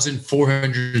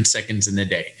 86,400 seconds in the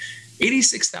day.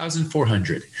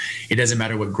 86,400. It doesn't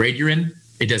matter what grade you're in.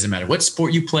 It doesn't matter what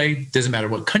sport you play. Doesn't matter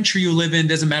what country you live in.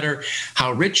 Doesn't matter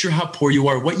how rich or how poor you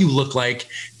are, what you look like.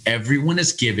 Everyone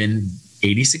is given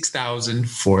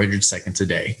 86,400 seconds a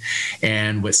day.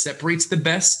 And what separates the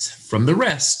best from the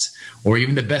rest, or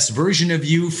even the best version of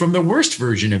you from the worst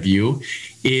version of you,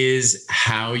 is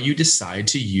how you decide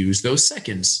to use those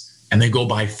seconds. And they go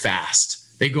by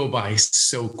fast. They go by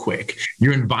so quick.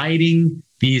 You're inviting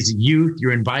these youth,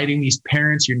 you're inviting these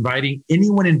parents, you're inviting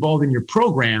anyone involved in your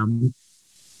program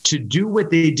to do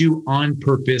what they do on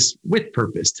purpose, with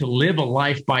purpose, to live a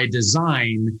life by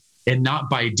design and not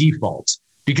by default.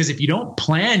 Because if you don't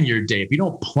plan your day, if you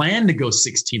don't plan to go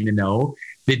 16-0,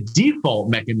 the default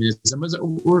mechanism is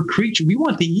we're a creature. We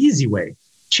want the easy way.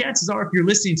 Chances are, if you're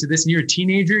listening to this and you're a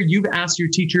teenager, you've asked your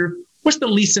teacher, what's the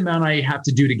least amount I have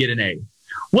to do to get an A?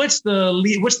 What's the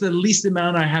least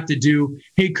amount I have to do?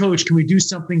 Hey, coach, can we do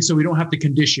something so we don't have to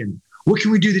condition? What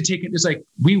can we do to take it? It's like,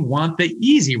 we want the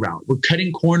easy route. We're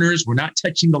cutting corners. We're not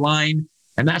touching the line.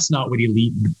 And that's not what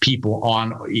elite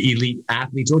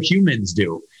athletes or humans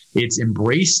do. It's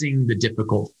embracing the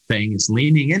difficult thing. It's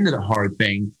leaning into the hard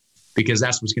thing, because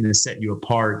that's what's going to set you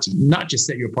apart, not just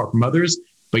set you apart from others,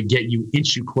 but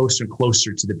inch you closer and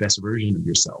closer to the best version of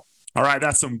yourself. All right,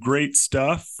 that's some great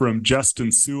stuff from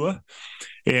Justin Sua.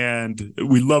 And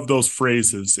we love those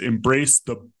phrases. Embrace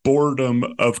the boredom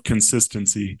of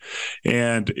consistency.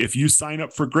 And if you sign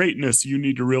up for greatness, you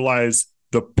need to realize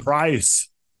the price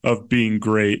of being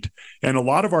great. And a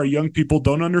lot of our young people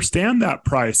don't understand that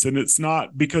price. And it's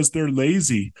not because they're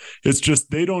lazy. It's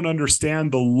just they don't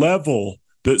understand the level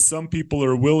that some people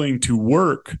are willing to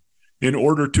work in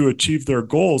order to achieve their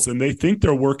goals. And they think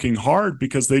they're working hard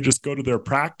because they just go to their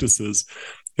practices.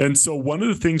 And so one of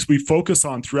the things we focus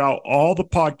on throughout all the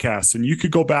podcasts, and you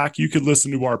could go back, you could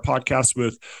listen to our podcast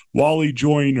with Wally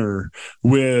Joyner,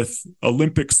 with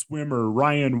Olympic swimmer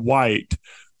Rhyan White,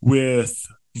 with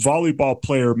volleyball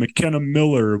player McKenna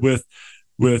Miller, with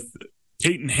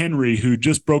Peyton Henry, who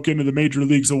just broke into the major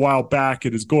leagues a while back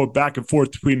and is going back and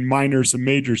forth between minors and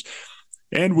majors.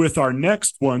 And with our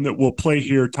next one that we'll play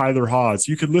here, Tyler Haws.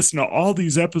 You could listen to all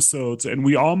these episodes, and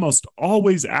we almost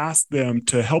always ask them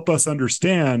to help us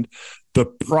understand the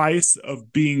price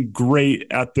of being great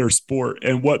at their sport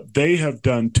and what they have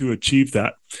done to achieve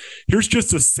that. Here's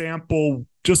just a sample,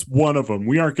 just one of them.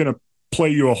 We aren't going to play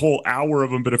you a whole hour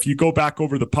of them, but if you go back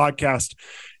over the podcast,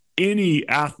 any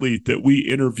athlete that we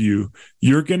interview,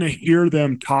 you're going to hear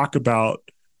them talk about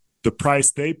the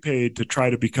price they paid to try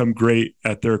to become great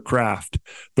at their craft.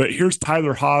 But here's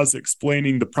Tyler Haws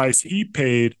explaining the price he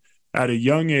paid at a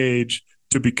young age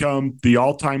to become the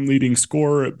all-time leading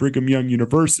scorer at Brigham Young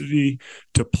University,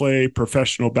 to play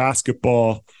professional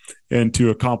basketball, and to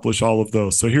accomplish all of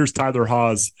those. So here's Tyler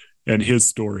Haws and his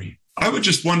story. I would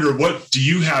just wonder, what do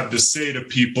you have to say to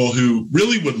people who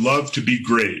really would love to be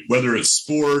great, whether it's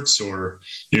sports or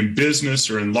in business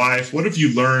or in life? What have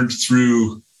you learned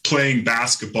through playing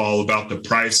basketball about the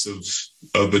price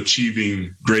of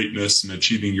achieving greatness and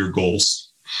achieving your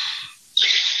goals?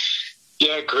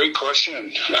 Yeah, great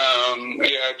question.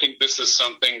 I think this is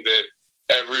something that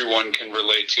everyone can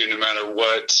relate to, no matter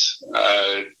what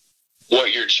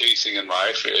you're chasing in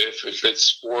life. If it's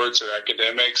sports or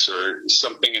academics or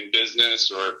something in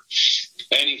business or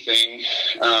anything,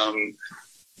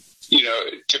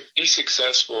 to be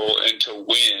successful and to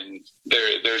win,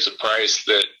 there's a price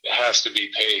that has to be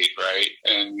paid, right?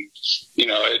 And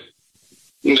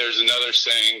there's another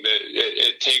saying that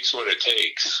it takes what it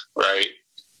takes, right?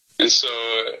 And so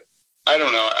I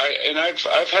don't know.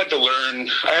 I've had to learn.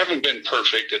 I haven't been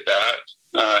perfect at that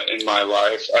in my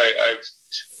life. I've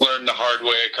learned the hard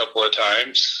way a couple of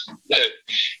times that,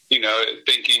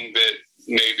 thinking that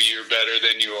maybe you're better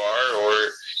than you are,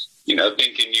 or,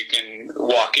 thinking you can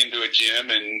walk into a gym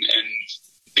and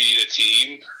beat a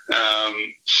team.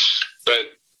 But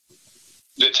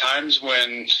the times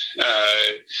when,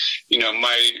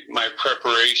 my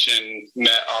preparation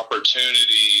met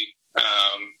opportunity,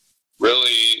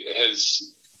 really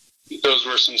those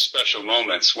were some special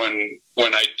moments when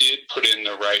I did put in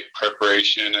the right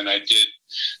preparation and I did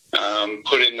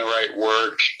put in the right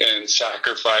work and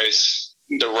sacrifice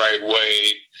the right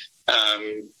way.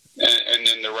 And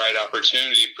then the right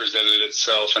opportunity presented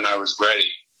itself and I was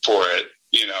ready for it,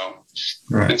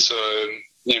 Right. And so,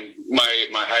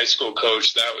 my high school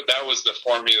coach, that was the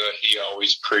formula he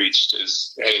always preached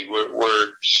is, hey,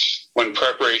 we're when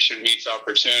preparation meets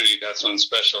opportunity, that's when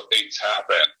special things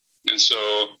happen. And so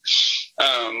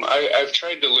I've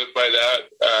tried to live by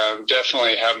that.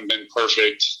 Definitely haven't been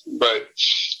perfect, but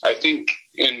I think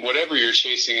in whatever you're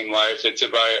chasing in life, it's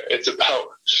about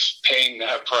paying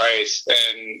that price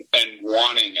and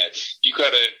wanting it. You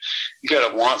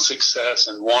gotta want success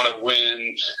and want to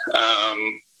win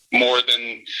more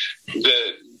than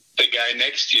the guy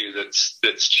next to you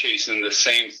that's chasing the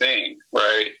same thing,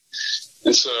 right?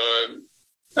 And so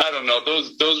I don't know,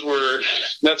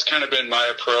 that's kind of been my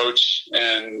approach,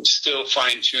 and still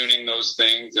fine tuning those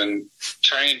things and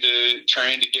trying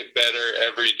to get better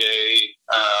every day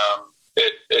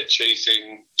at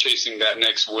chasing that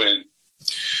next win.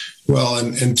 Well,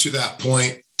 and to that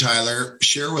point, Tyler,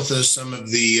 share with us some of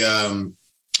the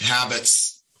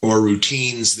habits or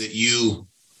routines that you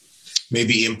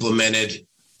maybe implemented.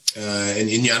 And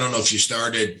I don't know if you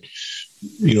started,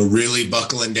 really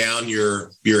buckling down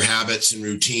your habits and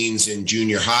routines in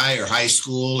junior high or high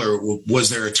school, or was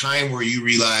there a time where you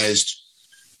realized,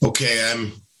 okay,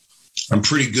 I'm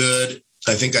pretty good.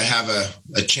 I think I have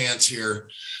a chance here.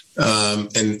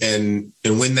 And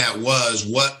when that was,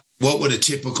 what would a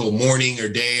typical morning or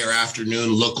day or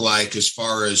afternoon look like as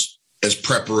far as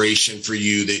preparation for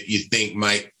you that you think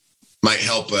might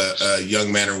help a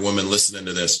young man or woman listening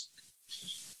to this?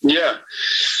 Yeah.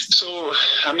 So,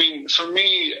 for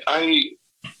me, I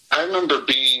remember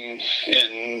being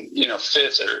in,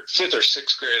 fifth or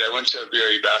sixth grade. I went to a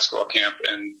BYU basketball camp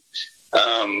and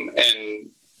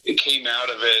it came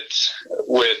out of it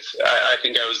with, I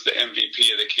think I was the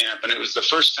MVP of the camp. And it was the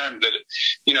first time that,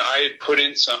 I had put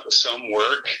in some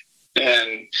work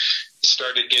and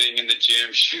started getting in the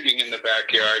gym, shooting in the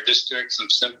backyard, just doing some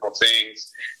simple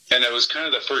things. And it was kind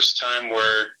of the first time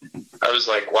where I was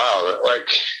like, wow, like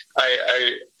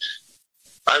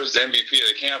I was the MVP of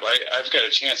the camp. I've got a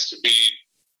chance to be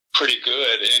pretty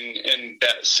good. And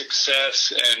that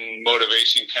success and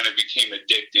motivation kind of became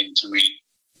addicting to me.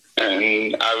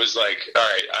 And I was like, all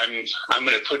right, I'm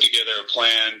going to put together a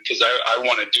plan because I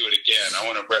want to do it again. I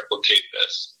want to replicate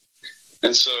this.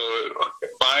 And so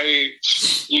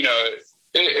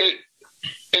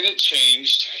it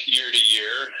changed year to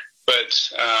year. But,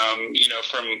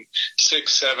 from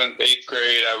 6th, 7th, 8th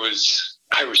grade, I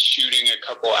was shooting a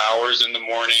couple hours in the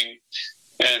morning.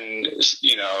 And,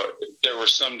 there were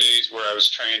some days where I was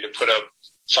trying to put up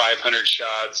 500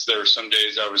 shots. There were some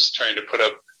days I was trying to put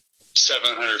up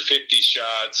 750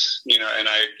 shots, and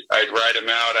I'd write them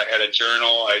out. I had a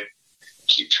journal. I'd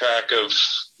keep track of,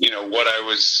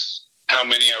 how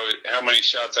many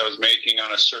shots I was making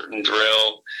on a certain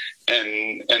drill.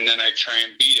 And then I try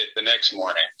and beat it the next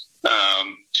morning.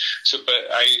 But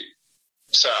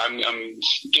so I'm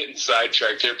getting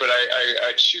sidetracked here, but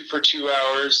I'd shoot for 2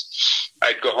 hours.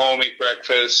 I'd go home, eat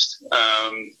breakfast,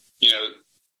 hang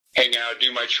out,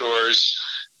 do my chores,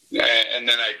 and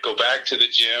then I'd go back to the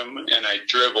gym and I'd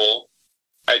dribble.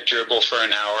 I'd dribble for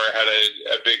an hour. I had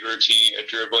a big routine, a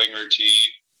dribbling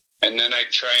routine, and then I'd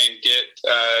try and get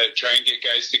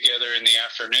guys together in the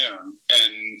afternoon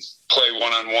and play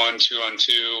 1-on-1,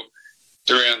 2-on-2,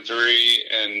 3-on-3,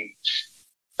 and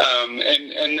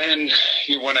then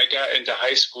when I got into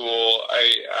high school,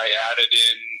 I added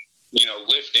in,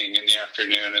 lifting in the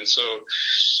afternoon. And so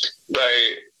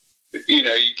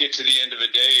you get to the end of the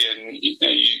day and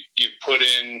you put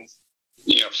in,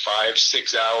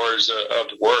 5-6 hours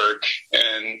of work.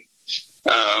 And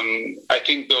I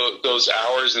think those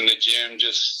hours in the gym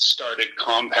just started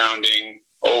compounding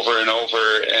over and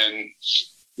over. And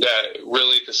that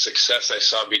really the success I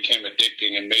saw became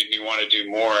addicting and made me want to do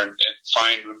more and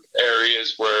find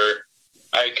areas where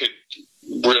I could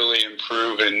really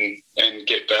improve and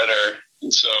get better.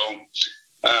 And so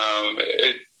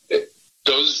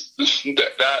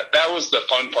that was the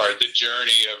fun part, the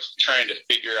journey of trying to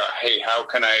figure out, hey, how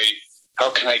can I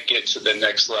get to the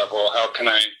next level? How can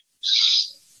I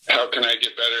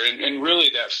get better? And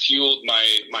really that fueled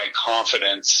my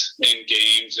confidence in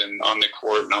games and on the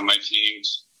court and on my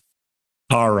teams.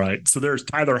 All right. So there's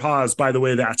Tyler Haws. By the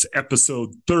way, that's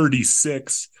episode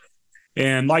 36.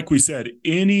 And like we said,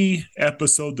 any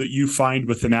episode that you find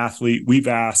with an athlete, we've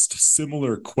asked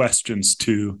similar questions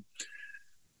to.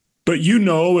 But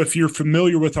if you're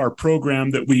familiar with our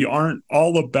program, that we aren't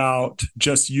all about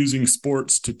just using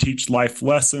sports to teach life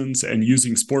lessons and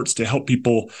using sports to help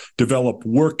people develop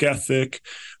work ethic.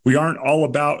 We aren't all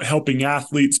about helping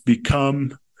athletes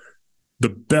become the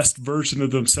best version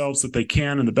of themselves that they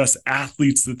can and the best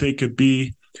athletes that they could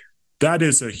be. That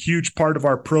is a huge part of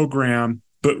our program.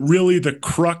 But really the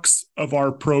crux of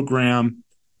our program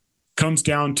comes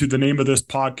down to the name of this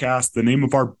podcast, the name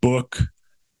of our book.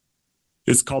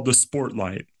 It's called the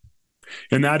Sportlight.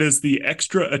 And that is the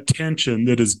extra attention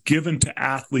that is given to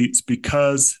athletes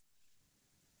because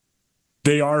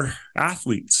they are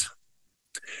athletes.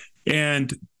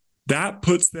 And that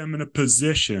puts them in a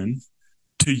position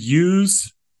to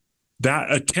use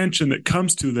that attention that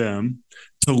comes to them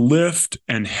to lift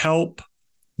and help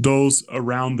those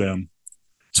around them.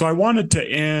 So I wanted to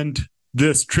end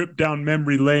this trip down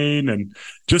memory lane and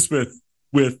just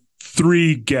with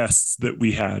 3 guests that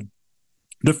we had.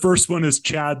 The first one is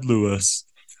Chad Lewis,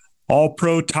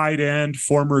 all-pro tight end,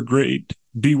 former great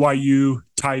BYU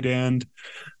tight end,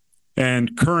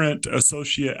 and current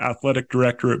associate athletic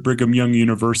director at Brigham Young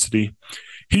University.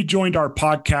 He joined our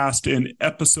podcast in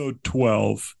episode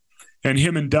 12, and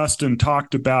him and Dustin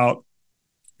talked about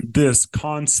this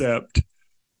concept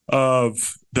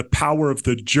of the power of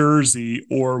the jersey,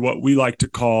 or what we like to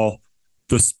call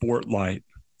the Sportlight.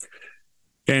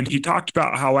 And he talked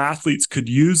about how athletes could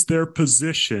use their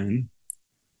position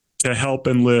to help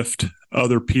and lift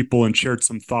other people and shared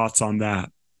some thoughts on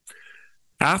that.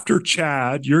 After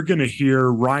Chad, you're going to hear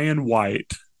Rhyan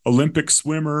White, Olympic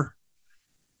swimmer,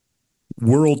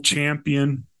 world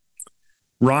champion.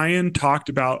 Rhyan talked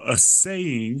about a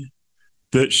saying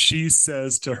that she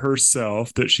says to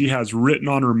herself that she has written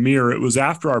on her mirror. It was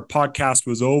after our podcast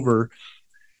was over,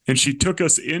 and she took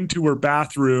us into her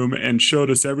bathroom and showed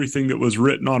us everything that was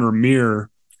written on her mirror.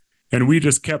 And we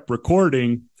just kept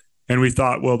recording, and we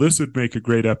thought, well, this would make a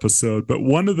great episode. But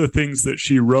one of the things that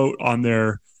she wrote on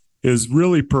there is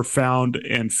really profound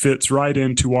and fits right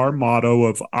into our motto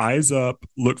of eyes up,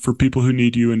 look for people who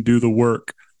need you, and do the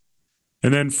work.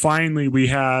 And then finally, we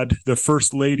had the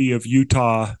First Lady of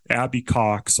Utah, Abby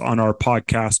Cox, on our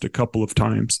podcast a couple of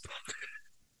times.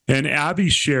 And Abby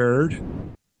shared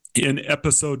in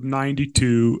episode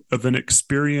 92 of an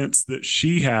experience that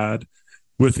she had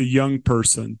with a young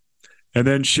person, and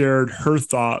then shared her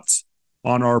thoughts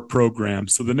on our program.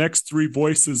 So the next 3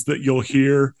 voices that you'll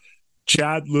hear,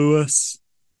 Chad Lewis,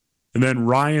 and then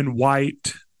Rhyan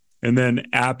White, and then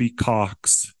Abby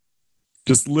Cox.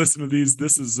 Just listen to these.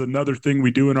 This is another thing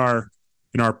we do in our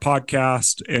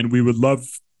podcast, and we would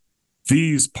love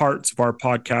these parts of our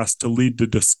podcast to lead to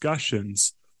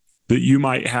discussions that you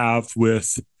might have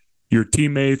with your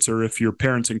teammates, or if you're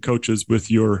parents and coaches, with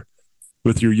your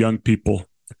young people.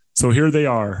 So here they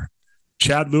are: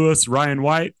 Chad Lewis, Rhyan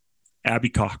White, Abby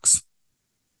Cox.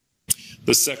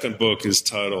 The second book is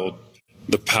titled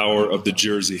The Power of the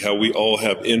Jersey, How We All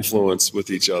Have Influence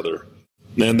with Each Other.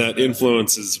 And that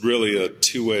influence is really a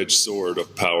two-edged sword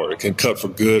of power. It can cut for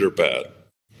good or bad.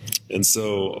 And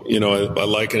so, I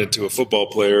liken it to a football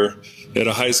player at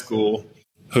a high school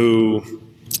who,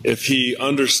 if he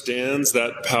understands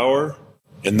that power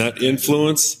And that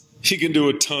influence, he can do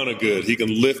a ton of good. He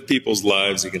can lift people's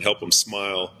lives. He can help them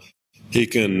smile. He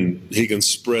can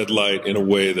spread light in a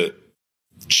way that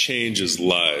changes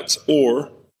lives.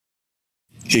 Or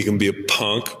he can be a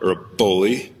punk or a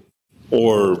bully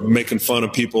or making fun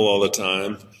of people all the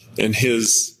time. And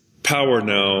his power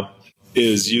now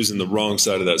is using the wrong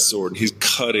side of that sword. He's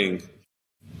cutting,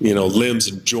 limbs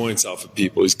and joints off of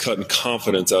people. He's cutting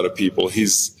confidence out of people.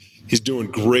 He's doing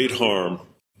great harm,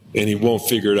 and he won't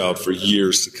figure it out for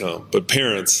years to come. But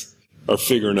parents are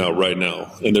figuring out right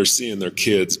now, and they're seeing their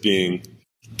kids being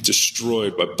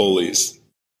destroyed by bullies,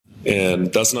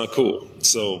 and that's not cool.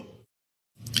 So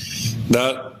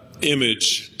that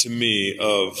image to me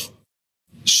of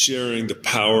sharing the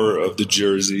power of the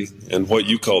jersey and what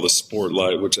you call the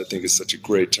Sportlight, which I think is such a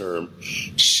great term,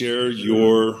 share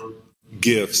your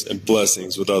gifts and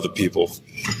blessings with other people.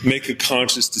 Make a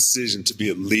conscious decision to be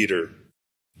a leader.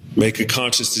 Make a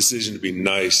conscious decision to be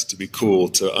nice, to be cool,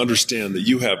 to understand that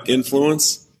you have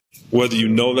influence, whether you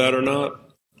know that or not,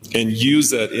 and use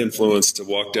that influence to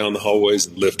walk down the hallways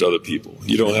and lift other people.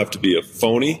 You don't have to be a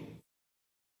phony.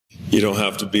 You don't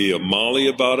have to be a Molly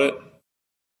about it,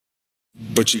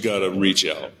 but you got to reach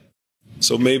out.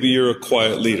 So maybe you're a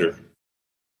quiet leader.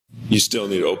 You still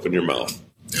need to open your mouth.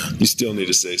 You still need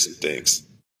to say some things.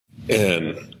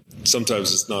 And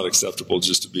sometimes it's not acceptable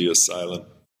just to be a silent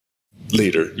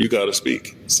leader. You got to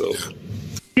speak. So,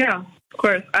 yeah, of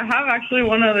course. I have actually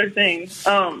one other thing.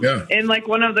 In like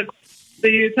one of the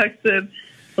that you texted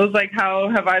was like, how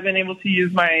have I been able to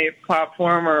use my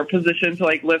platform or position to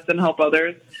like lift and help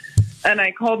others? And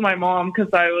I called my mom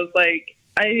because I was like,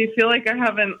 I feel like I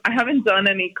haven't done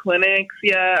any clinics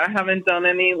yet. I haven't done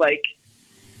any like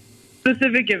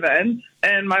specific events.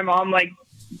 And my mom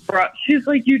she's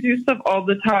like, you do stuff all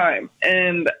the time.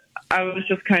 And I was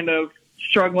just kind of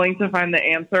struggling to find the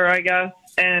answer, I guess.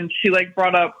 And she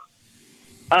brought up,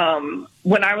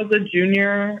 when I was a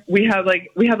junior, we had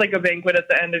a banquet at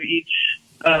the end of each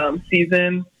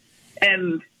season,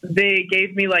 and they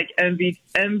gave me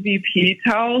MVP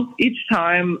towels each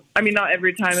time. I mean, not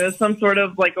every time. It was some sort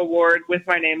of award with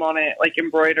my name on it,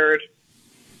 embroidered,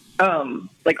 on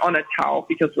a towel,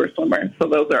 because we're swimmers. So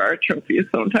those are our trophies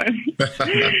sometimes.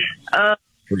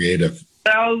 Creative.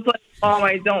 I was like, Mom,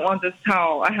 I don't want this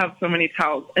towel. I have so many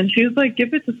towels. And she was like,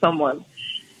 give it to someone.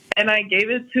 And I gave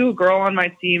it to a girl on my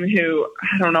team who,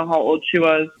 I don't know how old she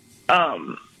was.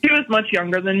 She was much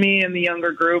younger than me in the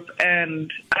younger group.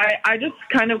 And I just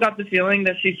kind of got the feeling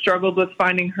that she struggled with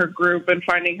finding her group and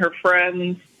finding her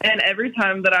friends. And every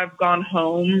time that I've gone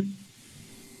home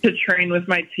to train with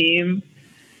my team,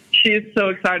 she's so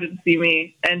excited to see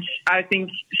me. And I think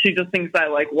she just thinks I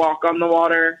walk on the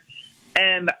water.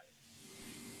 And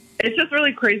it's just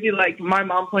really crazy. My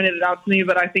mom pointed it out to me,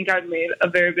 but I think I've made a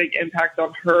very big impact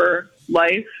on her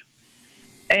life.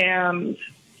 And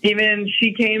even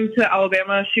she came to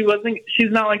Alabama.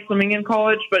 She's not swimming in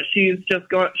college, but she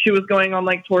was going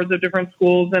on tours of different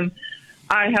schools. And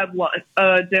I had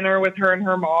dinner with her and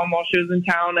her mom while she was in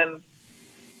town. And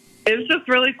it was just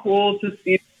really cool to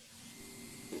see.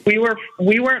 We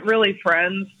weren't really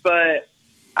friends, but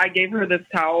I gave her this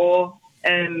towel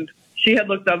and she had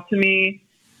looked up to me.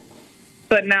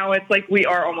 But now it's we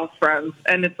are almost friends.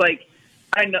 And it's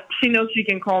I know she knows she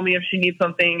can call me if she needs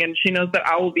something, and she knows that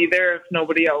I will be there if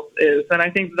nobody else is. And I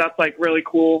think that's really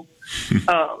cool.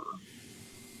 I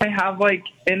have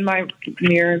in my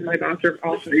mirror in my bathroom,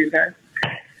 I'll show you there,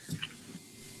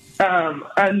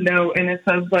 a note, and it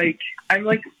says I'm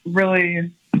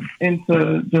really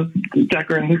into just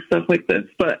decorating stuff like this,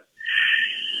 but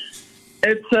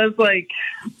it says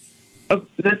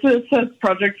this says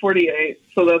Project 48,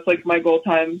 so that's my goal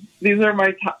time. These are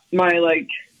my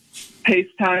pace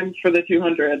times for the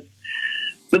 200.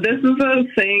 But this is a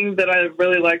saying that I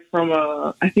really like from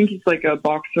I think he's a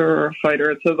boxer or a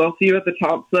fighter. It says, "I'll see you at the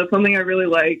top." So that's something I really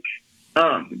like.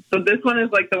 So this one is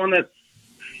the one that's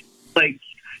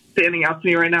standing out to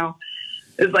me right now.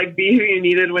 Is be who you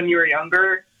needed when you were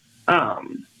younger. I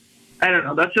don't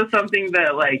know. That's just something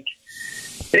that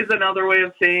is another way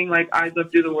of saying eyes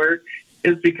up, do the work,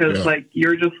 is because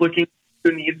you're just looking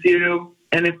who needs you,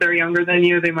 and if they're younger than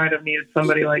you, they might have needed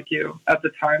somebody like you at the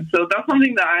time. So that's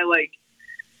something that I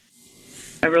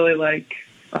really like.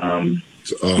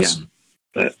 It's awesome.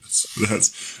 Yeah,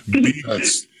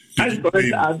 That's I just wanted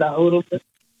to add that a little bit.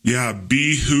 Yeah,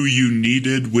 be who you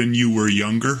needed when you were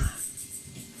younger.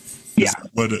 Yeah.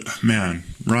 Man,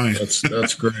 Ryan.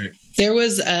 That's great. There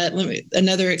was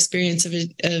another experience of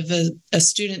a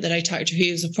student that I talked to.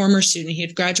 He was a former student. He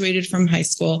had graduated from high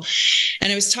school.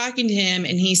 And I was talking to him,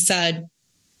 and he said,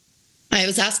 I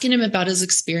was asking him about his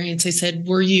experience. I said,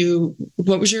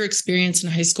 what was your experience in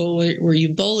high school? Were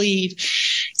you bullied?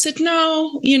 He said,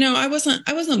 no, I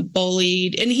wasn't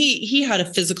bullied. And he had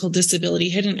a physical disability.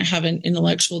 He didn't have an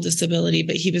intellectual disability,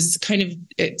 but he was kind of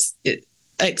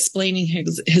explaining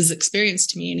his experience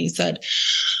to me. And he said,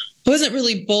 I wasn't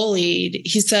really bullied.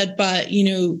 He said, but,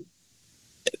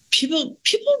 people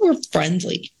were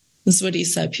friendly. This is what he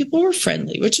said. People were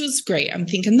friendly, which was great. I'm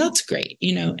thinking that's great,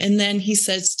 And then he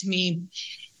says to me,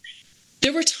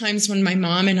 there were times when my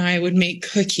mom and I would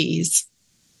make cookies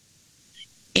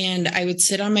and I would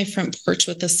sit on my front porch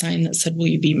with a sign that said, will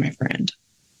you be my friend?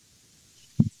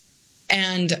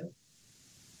 And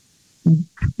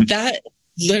that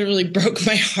literally broke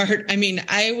my heart. I mean,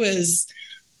 I was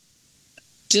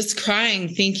just crying,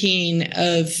 thinking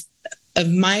of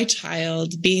my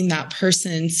child being that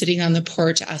person sitting on the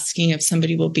porch asking if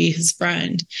somebody will be his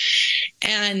friend.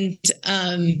 And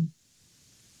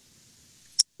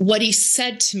what he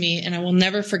said to me, and I will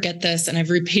never forget this, and I've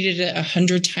repeated it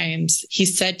 100 times. He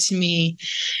said to me,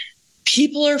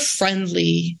 people are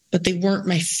friendly, but they weren't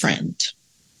my friend.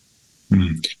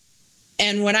 Mm.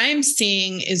 And what I'm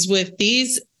seeing is with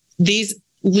these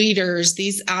leaders,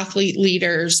 these athlete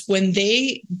leaders, when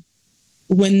they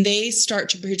start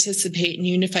to participate in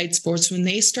unified sports, when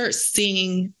they start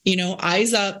seeing,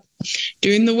 eyes up,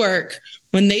 doing the work,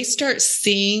 when they start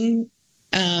seeing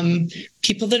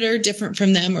people that are different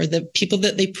from them, or the people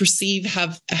that they perceive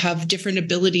have different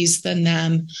abilities than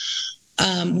them,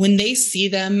 when they see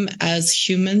them as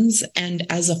humans and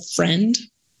as a friend,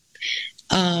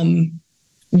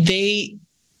 they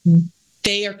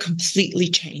are completely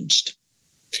changed,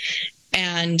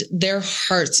 and their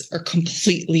hearts are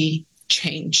completely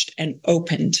changed and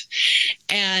opened.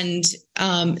 And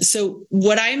so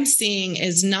what I'm seeing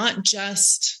is not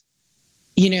just,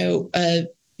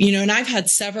 and I've had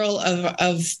several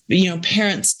of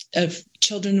parents of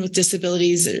children with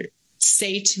disabilities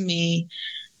say to me,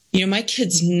 my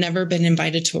kid's never been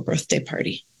invited to a birthday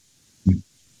party.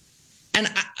 And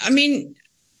I mean,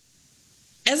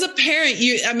 as a parent,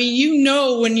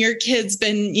 when your kid's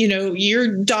been,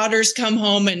 your daughters come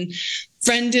home and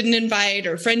friend didn't invite,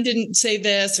 or friend didn't say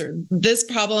this, or this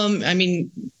problem. I mean,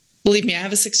 believe me, I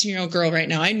have a 16-year-old girl right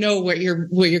now. I know what your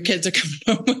kids are coming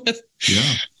home with.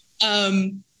 Yeah.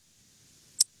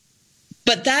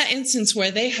 But that instance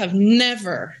where they have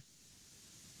never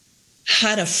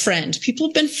had a friend, people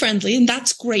have been friendly, and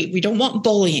that's great. We don't want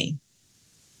bullying.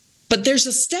 But there's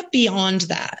a step beyond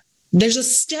that. There's a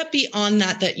step beyond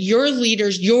that your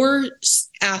leaders, your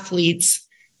athletes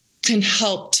can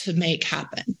help to make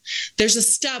happen. There's a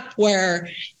step where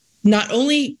not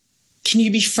only can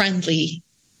you be friendly,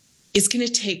 it's going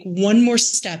to take one more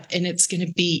step, and it's going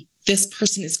to be, this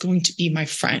person is going to be my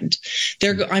friend.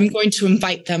 I'm going to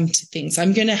invite them to things.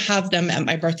 I'm going to have them at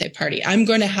my birthday party. I'm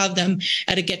going to have them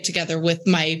at a get together with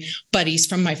my buddies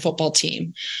from my football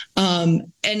team.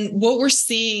 And what we're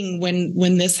seeing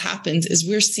when this happens is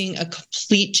we're seeing a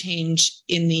complete change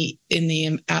in the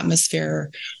atmosphere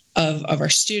of our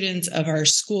students, of our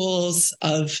schools,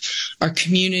 of our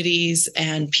communities,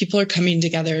 and people are coming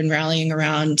together and rallying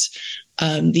around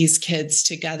these kids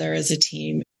together as a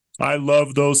team. I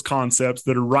love those concepts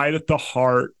that are right at the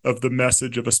heart of the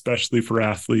message of Especially for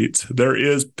Athletes. There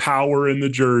is power in the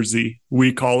jersey.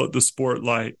 We call it the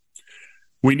Sportlight.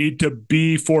 We need to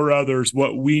be for others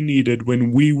what we needed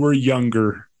when we were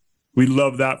younger. We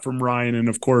love that from Ryan, and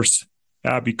of course,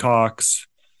 Abby Cox.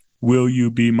 Will you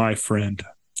be my friend?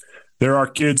 There are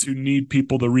kids who need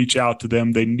people to reach out to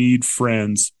them. They need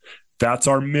friends. That's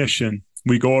our mission.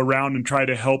 We go around and try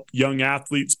to help young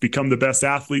athletes become the best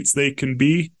athletes they can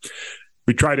be.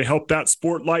 We try to help that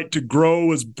Sportlight to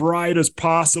grow as bright as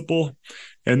possible.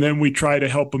 And then we try to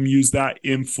help them use that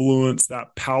influence,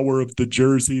 that power of the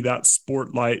jersey, that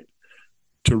Sportlight,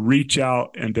 to reach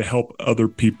out and to help other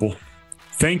people.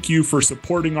 Thank you for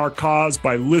supporting our cause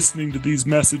by listening to these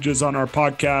messages on our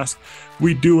podcast.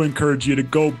 We do encourage you to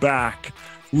go back,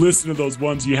 listen to those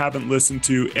ones you haven't listened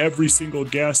to. Every single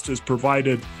guest has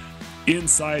provided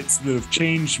insights that have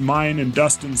changed mine and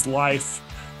Dustin's life,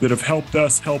 that have helped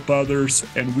us help others,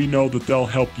 and we know that they'll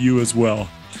help you as well.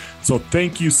 So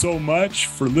thank you so much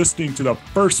for listening to the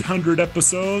first 100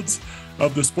 episodes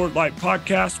of the Sportlight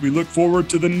Podcast. We look forward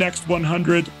to the next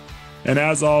 100. And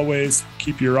as always,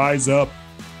 keep your eyes up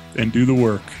and do the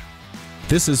work.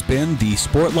 This has been the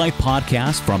Sportlight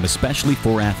Podcast from Especially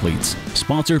for Athletes,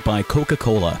 sponsored by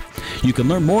Coca-Cola. You can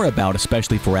learn more about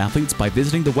Especially for Athletes by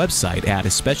visiting the website at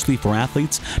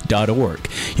especiallyforathletes.org.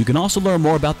 You can also learn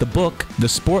more about the book, The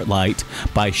Sportlight,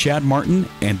 by Shad Martin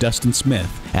and Dustin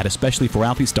Smith at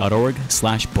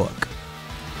especiallyforathletes.org/book.